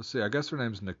let's see. I guess her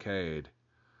name's Nicaid,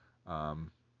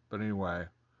 but anyway,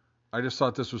 I just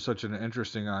thought this was such an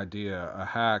interesting idea, a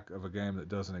hack of a game that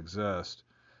doesn't exist.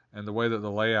 And the way that the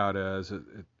layout is,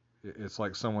 it's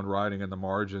like someone writing in the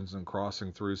margins and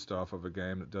crossing through stuff of a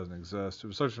game that doesn't exist. It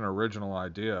was such an original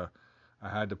idea, I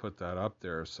had to put that up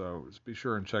there. So just be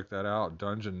sure and check that out.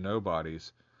 Dungeon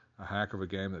Nobodies, a hack of a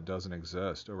game that doesn't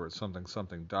exist, over at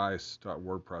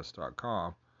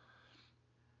somethingdice.wordpress.com.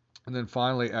 And then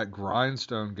finally at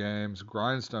Grindstone Games,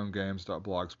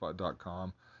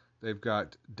 grindstonegames.blogspot.com, they've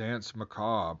got Dance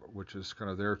Macabre, which is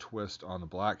kind of their twist on the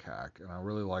Black Hack, and I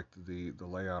really like the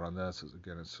layout on this.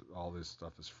 Again, it's all this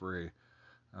stuff is free,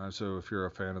 so if you're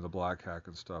a fan of the Black Hack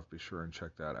and stuff, be sure and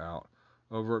check that out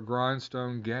over at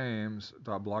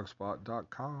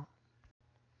grindstonegames.blogspot.com.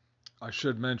 I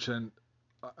should mention,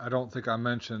 I don't think I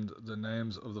mentioned the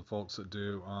names of the folks that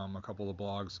do a couple of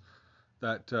blogs.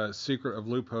 That Secret of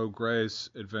Lupo Grace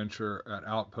adventure at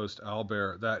Outpost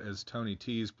Owlbear, that is Tony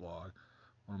T's blog. I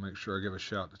want to make sure I give a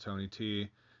shout to Tony T.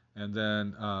 And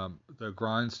then the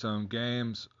Grindstone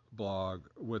Games blog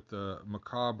with the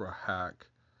Macabre Hack.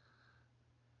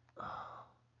 Do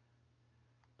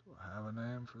I have a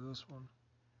name for this one?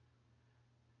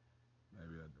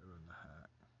 Maybe I do in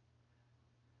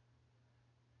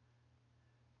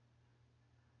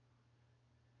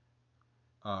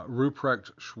the hack.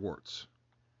 Ruprecht Schwartz.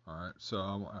 All right, so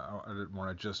I didn't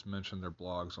want to just mention their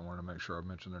blogs. I wanted to make sure I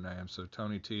mentioned their names. So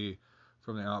Tony T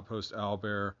from the Outpost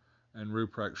Owlbear and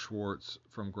Ruprecht Schwartz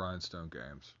from Grindstone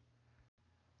Games.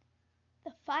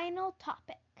 The final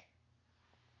topic.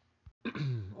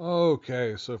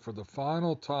 Okay, so for the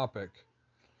final topic,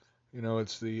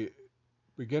 it's the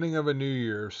beginning of a new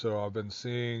year, so I've been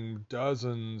seeing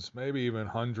dozens, maybe even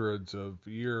hundreds of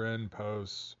year-end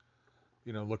posts,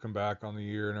 looking back on the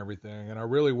year and everything. And I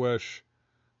really wish,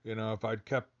 if I'd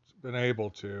been able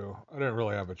to, I didn't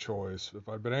really have a choice. If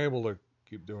I'd been able to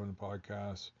keep doing the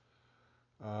podcast,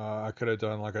 I could have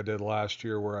done like I did last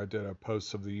year where I did a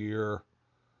posts of the year,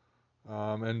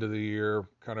 end of the year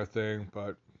kind of thing.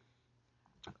 But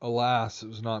alas, it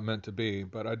was not meant to be.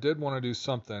 But I did want to do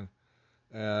something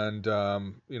and,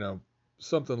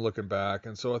 something looking back.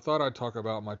 And so I thought I'd talk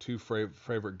about my two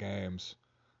favorite games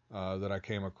that I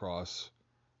came across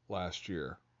last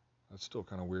year. That's still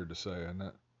kind of weird to say, isn't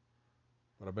it?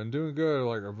 But I've been doing good.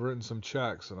 Like I've written some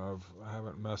checks, and I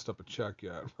haven't messed up a check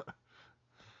yet.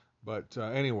 But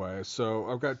anyway, so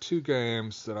I've got two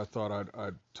games that I thought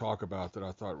I'd talk about that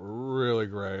I thought were really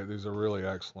great. These are really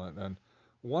excellent. And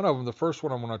one of them, the first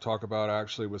one I want to talk about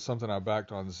actually was something I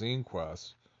backed on Zine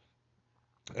Quest.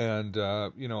 And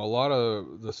a lot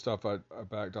of the stuff I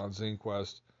backed on Zine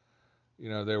Quest,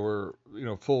 they were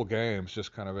full games,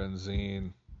 just kind of in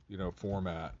zine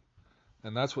format.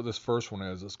 And that's what this first one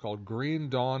is. It's called Green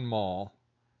Dawn Mall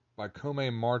by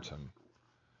Comé Martin.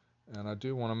 And I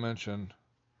do want to mention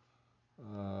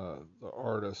the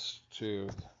artists too.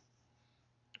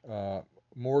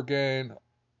 Morgane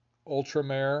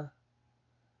Ultramare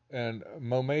and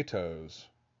Mometos.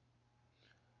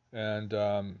 And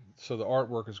so the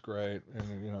artwork is great.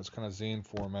 And, it's kind of zine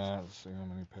format. Let's see how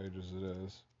many pages it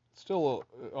is. It's still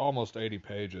almost 80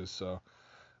 pages, so...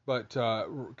 But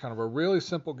kind of a really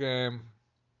simple game.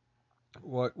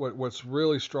 What's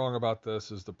really strong about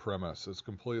this is the premise. It's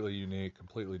completely unique,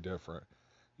 completely different.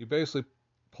 You basically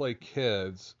play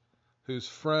kids whose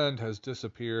friend has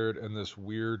disappeared in this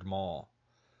weird mall.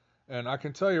 And I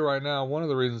can tell you right now, one of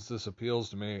the reasons this appeals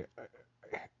to me,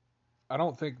 I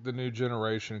don't think the new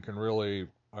generation can really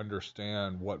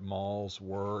understand what malls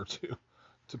were to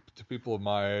people of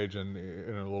my age and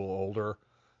a little older.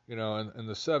 In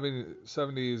the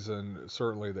 70s and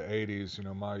certainly the 80s,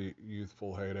 my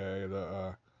youthful heyday,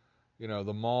 the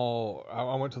mall,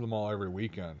 I went to the mall every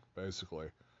weekend, basically.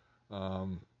 There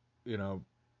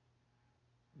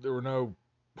were no,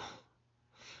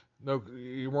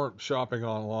 you weren't shopping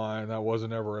online. That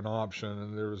wasn't ever an option.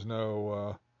 And there was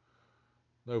no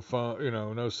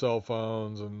phone, no cell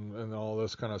phones and all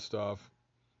this kind of stuff.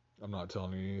 I'm not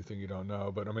telling you anything you don't know,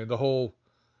 but I mean,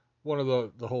 one of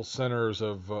the whole centers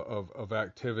of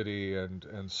activity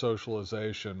and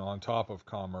socialization on top of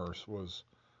commerce was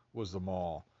the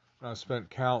mall. And I spent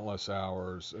countless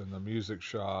hours in the music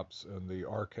shops and the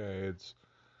arcades,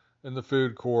 in the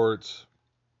food courts.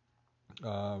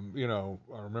 I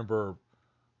remember,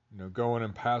 going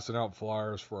and passing out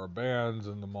flyers for our bands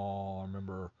in the mall. I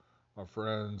remember my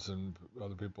friends and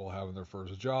other people having their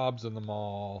first jobs in the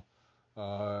mall,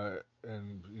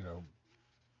 and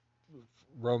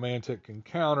romantic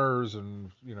encounters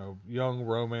and young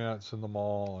romance in the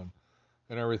mall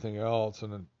and everything else.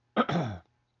 And then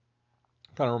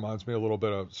kind of reminds me a little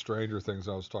bit of Stranger Things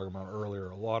I was talking about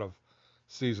earlier. A lot of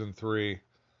season 3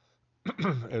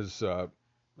 is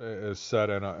set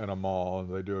in a mall,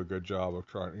 and they do a good job of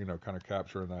trying kind of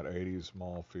capturing that 80s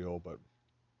mall feel.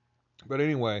 But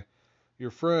anyway,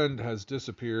 your friend has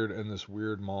disappeared in this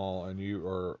weird mall, and you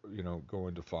are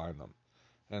going to find them.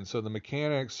 And so the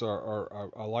mechanics are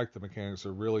I like the mechanics.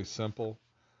 They're really simple.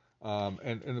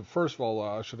 And first of all,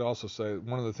 I should also say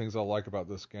one of the things I like about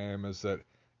this game is that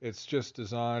It's just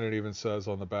designed. It even says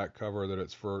on the back cover that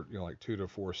it's for like 2 to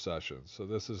 4 sessions. So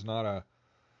this is not a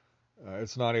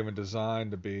it's not even designed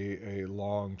to be a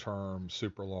long-term,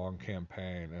 super long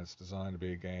campaign. It's designed to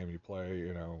be a game you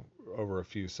play, over a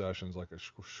few sessions, like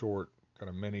a short kind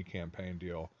of mini campaign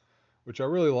deal, which I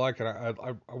really like. And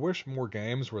I wish more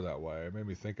games were that way. It made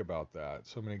me think about that.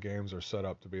 So many games are set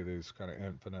up to be these kind of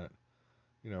infinite,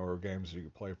 or games that you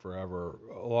can play forever.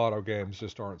 A lot of games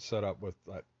just aren't set up with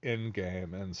that end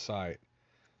game in sight,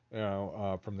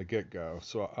 from the get-go.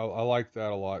 So I like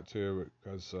that a lot too,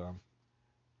 because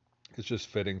it's just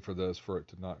fitting for this, for it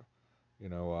to not,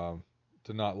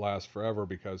 to not last forever,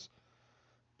 because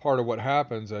part of what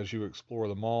happens as you explore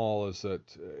the mall is that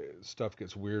stuff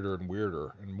gets weirder and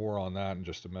weirder, and more on that in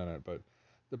just a minute. But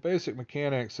the basic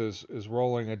mechanics is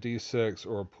rolling a d6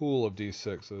 or a pool of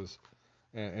d6s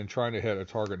and trying to hit a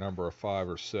target number of 5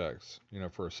 or 6,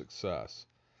 for a success.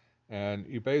 And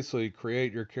you basically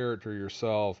create your character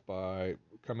yourself by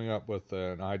coming up with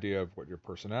an idea of what your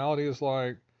personality is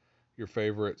like, your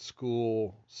favorite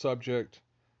school subject,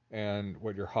 and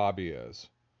what your hobby is.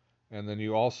 And then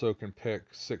you also can pick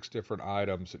 6 different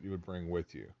items that you would bring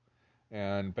with you.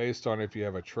 And based on if you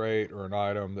have a trait or an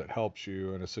item that helps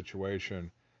you in a situation,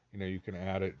 you can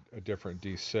add a different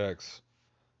d6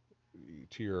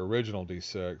 to your original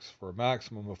d6 for a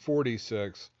maximum of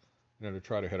 4d6, to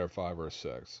try to hit a 5 or a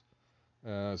 6.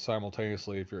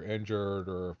 Simultaneously, if you're injured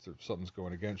or if something's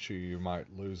going against you, you might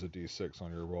lose a d6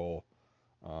 on your roll.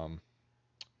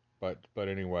 But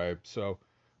anyway, so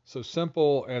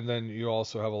simple, and then you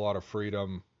also have a lot of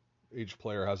freedom. Each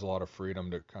player has a lot of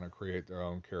freedom to kind of create their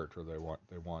own character they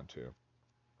want to.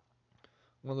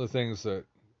 One of the things that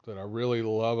I really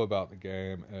love about the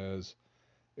game is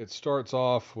it starts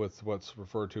off with what's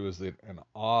referred to as an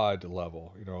odd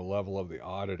level, a level of the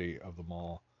oddity of the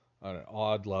mall, an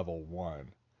odd level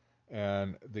 1.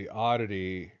 And the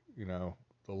oddity, the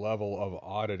level of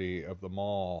oddity of the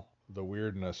mall, the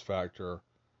weirdness factor,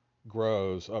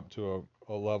 grows up to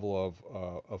a level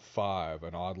of 5,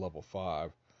 an odd level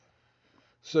 5.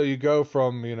 So you go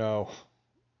from,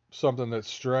 something that's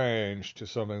strange to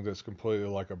something that's completely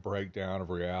like a breakdown of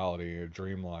reality, a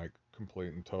dreamlike,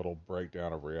 complete and total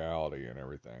breakdown of reality and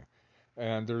everything.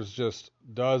 And there's just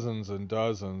dozens and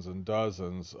dozens and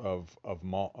dozens of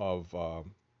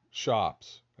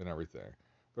shops and everything.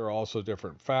 There are also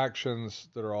different factions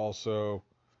that are also,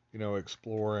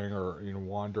 exploring or,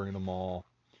 wandering the mall.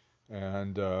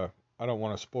 And I don't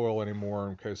want to spoil any more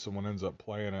in case someone ends up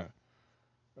playing it.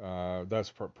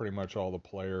 That's pretty much all the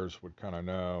players would kind of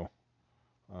know.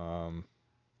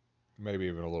 Maybe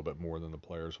even a little bit more than the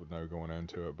players would know going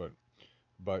into it.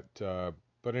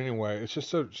 But anyway, it's just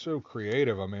so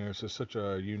creative. I mean, it's just such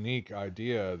a unique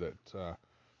idea that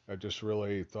I just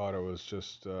really thought it was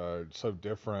just so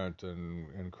different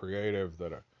and creative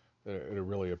that it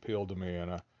really appealed to me.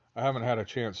 And I haven't had a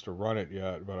chance to run it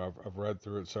yet, but I've read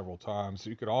through it several times.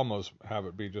 You could almost have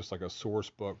it be just like a source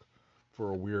book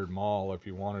for a weird mall if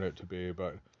you wanted it to be.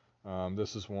 But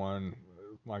this is one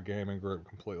my gaming group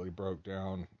completely broke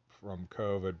down from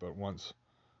COVID. But once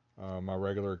my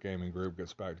regular gaming group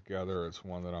gets back together, it's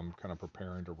one that I'm kind of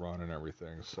preparing to run and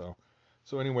everything. So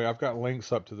anyway, I've got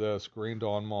links up to this Green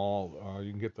Dawn Mall.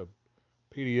 You can get the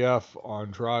PDF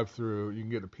on DriveThru. You can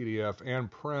get the PDF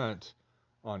and print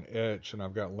on Itch, and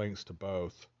I've got links to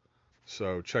both.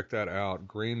 So check that out.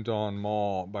 Green Dawn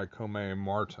Mall by Comay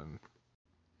Martin.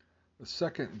 The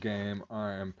second game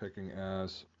I am picking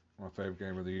as my favorite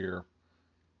game of the year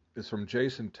is from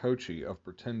Jason Tocci of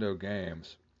Pretendo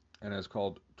Games, and it's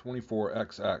called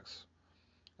 24XX.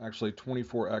 Actually,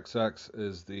 24XX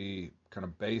is the kind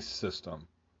of base system.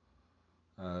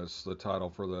 It's the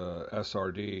title for the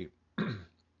SRD,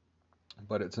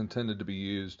 but it's intended to be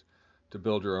used to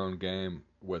build your own game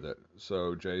with it.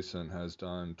 So Jason has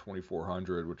done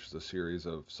 2400, which is a series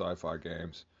of sci-fi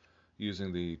games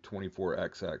using the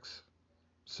 24XX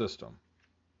system.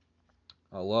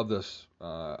 I love this.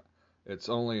 It's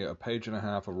only a page and a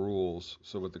half of rules,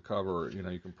 so with the cover, you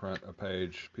can print a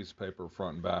piece of paper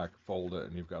front and back, fold it,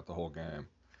 and you've got the whole game.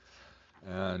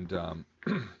 And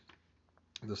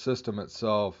the system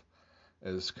itself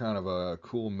is kind of a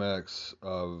cool mix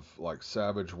of like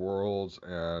Savage Worlds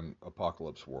and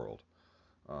Apocalypse World.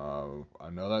 I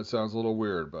know that sounds a little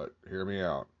weird, but hear me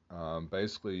out.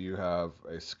 Basically, you have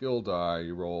a skill die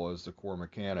you roll as the core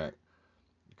mechanic.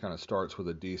 It kind of starts with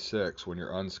a d6 when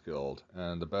you're unskilled,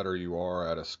 and the better you are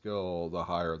at a skill, the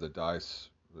higher the dice,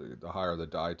 the higher the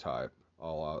die type,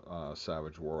 all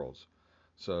Savage Worlds.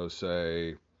 So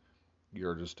say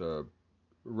you're just a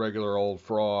regular old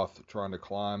froth trying to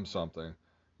climb something,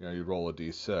 you'd roll a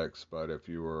d6, but if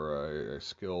you were a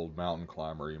skilled mountain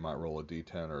climber, you might roll a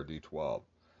d10 or a d12.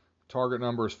 Target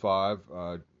number is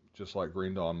 5, just like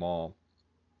Green Dawn Mall.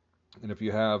 And if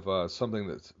you have something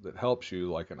that helps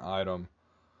you, like an item,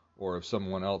 or if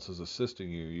someone else is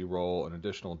assisting you, you roll an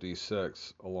additional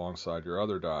d6 alongside your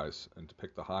other dice and to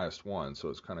pick the highest one. So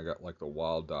it's kind of got like the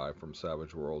wild die from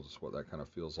Savage Worlds, is what that kind of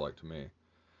feels like to me.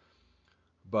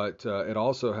 But it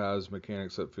also has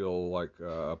mechanics that feel like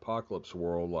Apocalypse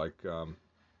World, like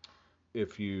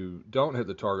if you don't hit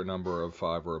the target number of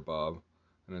 5 or above,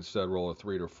 and instead roll a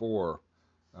 3 or 4,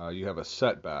 you have a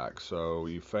setback. So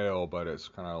you fail, but it's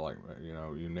kind of like,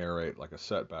 you narrate like a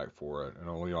setback for it, and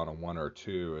only on a 1 or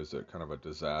 2 is it kind of a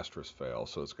disastrous fail.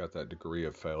 So it's got that degree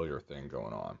of failure thing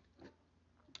going on.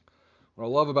 What I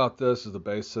love about this is the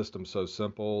base system so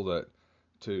simple that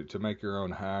to make your own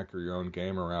hack or your own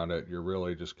game around it, you're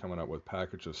really just coming up with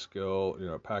packages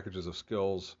of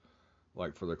skills,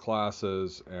 like for the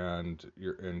classes and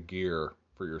gear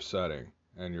for your setting,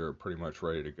 and you're pretty much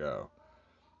ready to go.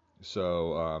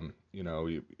 So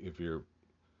if you're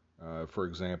for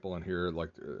example, in here,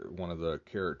 like one of the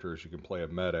characters, you can play a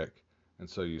medic, and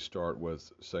so you start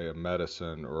with, say, a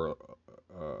medicine, or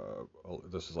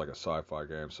this is like a sci-fi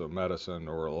game, so medicine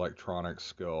or electronics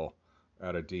skill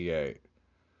at a d8.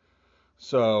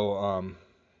 So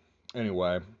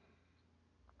anyway,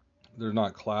 they're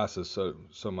not classes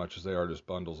so much as they are just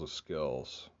bundles of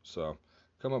skills. So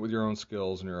come up with your own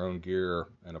skills and your own gear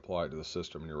and apply it to the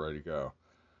system, and you're ready to go.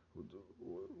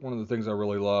 One of the things I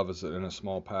really love is that in a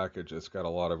small package, it's got a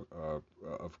lot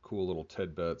of cool little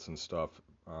tidbits and stuff.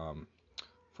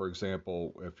 For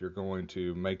example, if you're going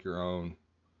to make your own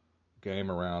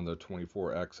game around the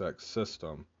 24XX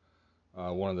system,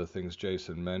 one of the things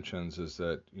Jason mentions is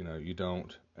that you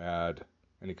don't add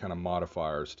any kind of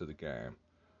modifiers to the game,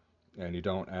 and you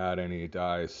don't add any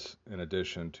dice in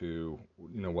addition to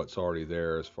what's already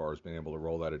there as far as being able to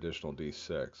roll that additional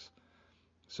d6.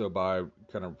 So by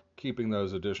kind of keeping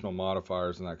those additional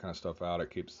modifiers and that kind of stuff out,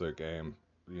 it keeps the game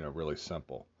really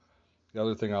simple. The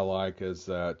other thing I like is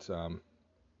that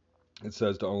it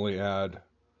says to only add,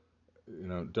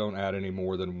 don't add any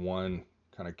more than one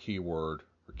kind of keyword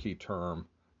or key term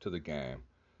to the game.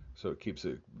 So it keeps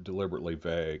it deliberately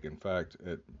vague. In fact,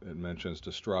 it mentions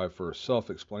to strive for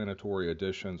self-explanatory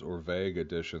additions or vague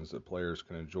additions that players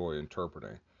can enjoy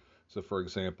interpreting. So for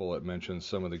example, it mentions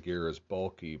some of the gear is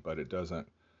bulky, but it doesn't,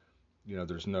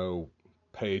 there's no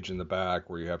page in the back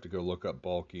where you have to go look up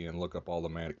bulky and look up all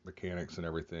the mechanics and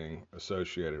everything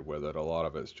associated with it. A lot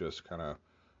of it's just kind of,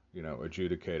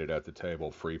 adjudicated at the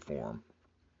table, free form.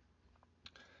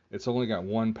 It's only got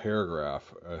one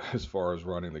paragraph as far as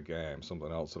running the game,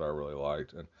 something else that I really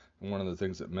liked. And one of the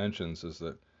things it mentions is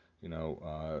that,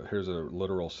 here's a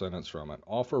literal sentence from it.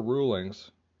 Offer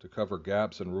rulings to cover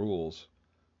gaps in rules,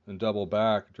 then double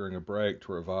back during a break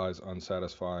to revise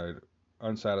unsatisfying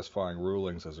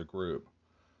rulings as a group.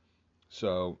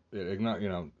 So, there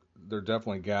are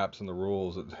definitely gaps in the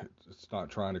rules. It's not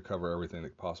trying to cover everything that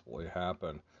could possibly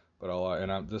happen.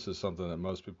 But this is something that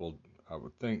most people, I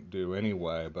would think, do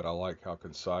anyway, but I like how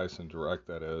concise and direct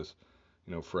that is,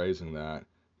 phrasing that.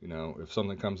 If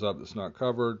something comes up that's not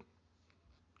covered,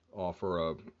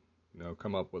 offer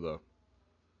come up with a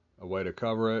way to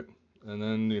cover it, and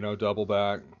then, double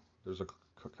back. There's a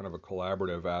kind of a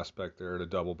collaborative aspect there to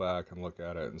double back and look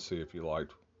at it and see if you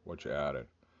liked what you added.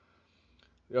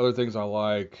 The other things I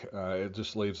like, it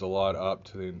just leaves a lot up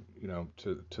to the,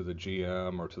 to the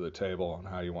GM or to the table on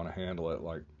how you want to handle it.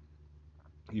 Like,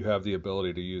 you have the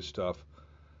ability to use stuff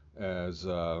as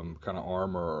kind of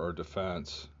armor or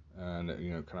defense, and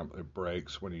kind of it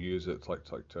breaks when you use it. It's like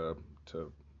to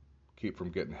keep from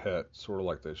getting hit, sort of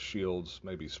like the shields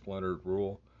maybe splintered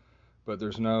rule. But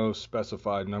there's no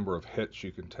specified number of hits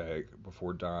you can take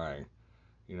before dying.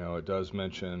 It does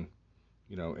mention,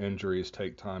 injuries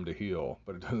take time to heal,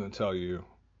 but it doesn't tell you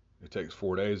it takes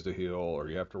 4 days to heal, or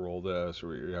you have to roll this,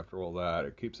 or you have to roll that.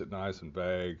 It keeps it nice and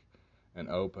vague and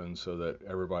open so that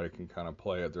everybody can kind of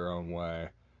play it their own way,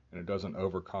 and it doesn't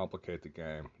overcomplicate the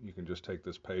game. You can just take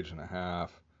this page and a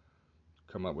half,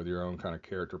 come up with your own kind of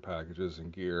character packages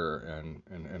and gear,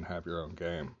 and have your own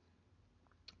game.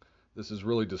 This is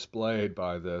really displayed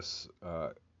by this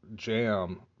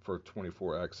jam for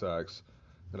 24XX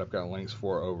that I've got links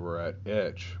for over at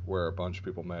Itch, where a bunch of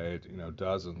people made,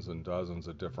 dozens and dozens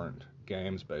of different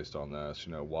games based on this,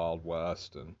 Wild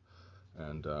West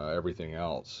and everything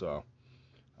else. So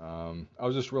I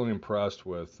was just really impressed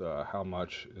with how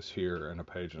much is here in a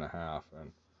page and a half,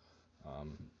 and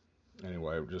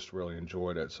anyway, just really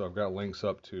enjoyed it. So I've got links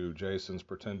up to Jason's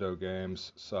Pretendo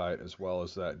Games site as well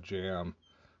as that jam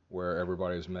where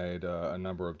everybody's made a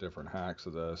number of different hacks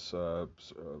of this. A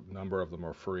number of them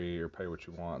are free or pay what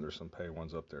you want. There's some pay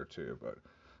ones up there too, but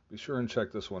be sure and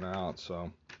check this one out.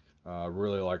 So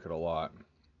really like it a lot.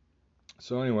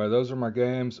 So anyway, those are my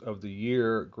games of the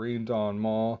year: Green Dawn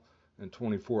Mall and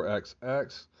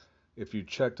 24XX. If you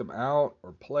checked them out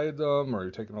or played them or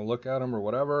you're taking a look at them or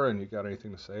whatever and you got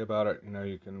anything to say about it,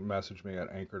 you can message me at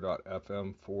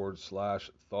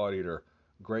anchor.fm/Thought Eater.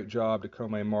 Great job to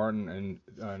Comay Martin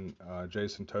and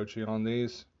Jason Tochi on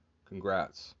these.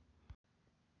 Congrats.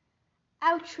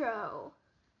 Outro.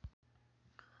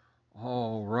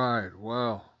 All right.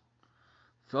 Well,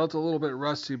 felt a little bit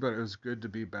rusty, but it was good to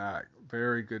be back.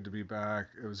 Very good to be back.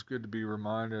 It was good to be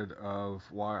reminded of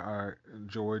why I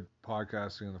enjoyed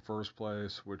podcasting in the first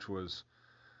place, which was,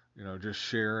 just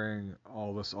sharing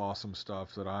all this awesome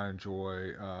stuff that I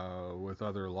enjoy with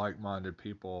other like-minded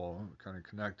people, kind of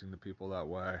connecting to people that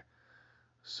way.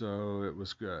 So it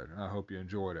was good. I hope you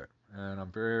enjoyed it. And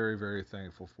I'm very, very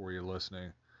thankful for you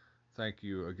listening. Thank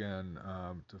you again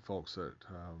to folks that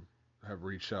have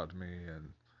reached out to me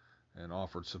and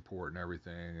offered support and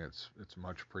everything. It's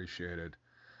much appreciated.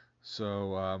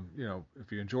 So,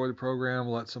 if you enjoy the program,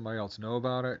 let somebody else know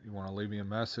about it. You want to leave me a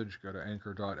message, go to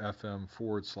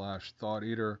anchor.fm/Thought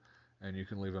Eater, and you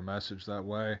can leave a message that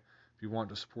way. If you want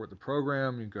to support the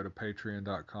program, you can go to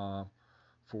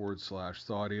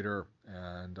patreon.com/Thought Eater,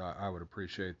 and I would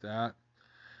appreciate that.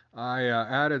 I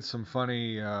added some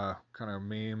funny kind of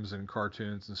memes and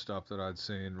cartoons and stuff that I'd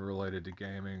seen related to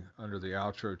gaming under the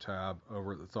outro tab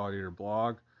over at the Thought Eater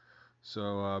blog.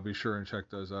 So be sure and check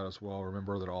those out as well.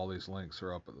 Remember that all these links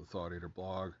are up at the Thought Eater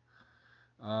blog.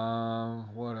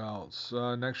 What else?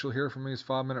 Next you'll hear from me is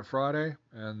 5 Minute Friday,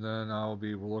 and then I'll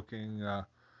be looking at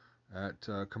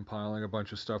compiling a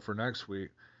bunch of stuff for next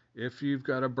week. If you've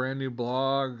got a brand new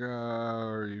blog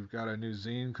or you've got a new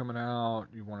zine coming out,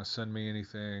 you want to send me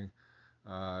anything,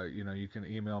 you can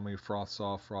email me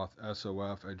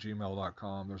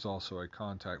frothsof@gmail.com. There's also a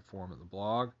contact form at the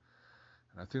blog.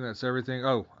 And I think that's everything.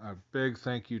 Oh, a big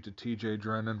thank you to TJ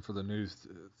Drennan for the new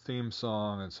theme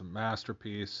song and some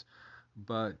masterpiece.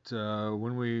 But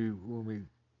when we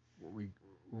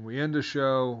end the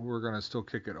show, we're gonna still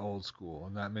kick it old school,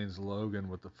 and that means Logan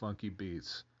with the funky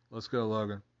beats. Let's go,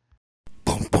 Logan.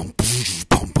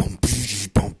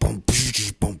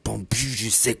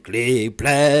 Sickly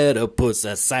platypus,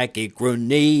 a psychic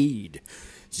grenade,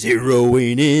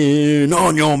 zeroing in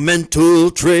on your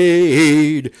mental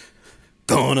trade.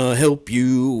 Gonna help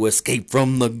you escape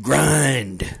from the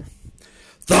grind.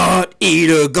 Thought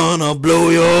Eater gonna blow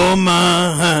your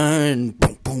mind.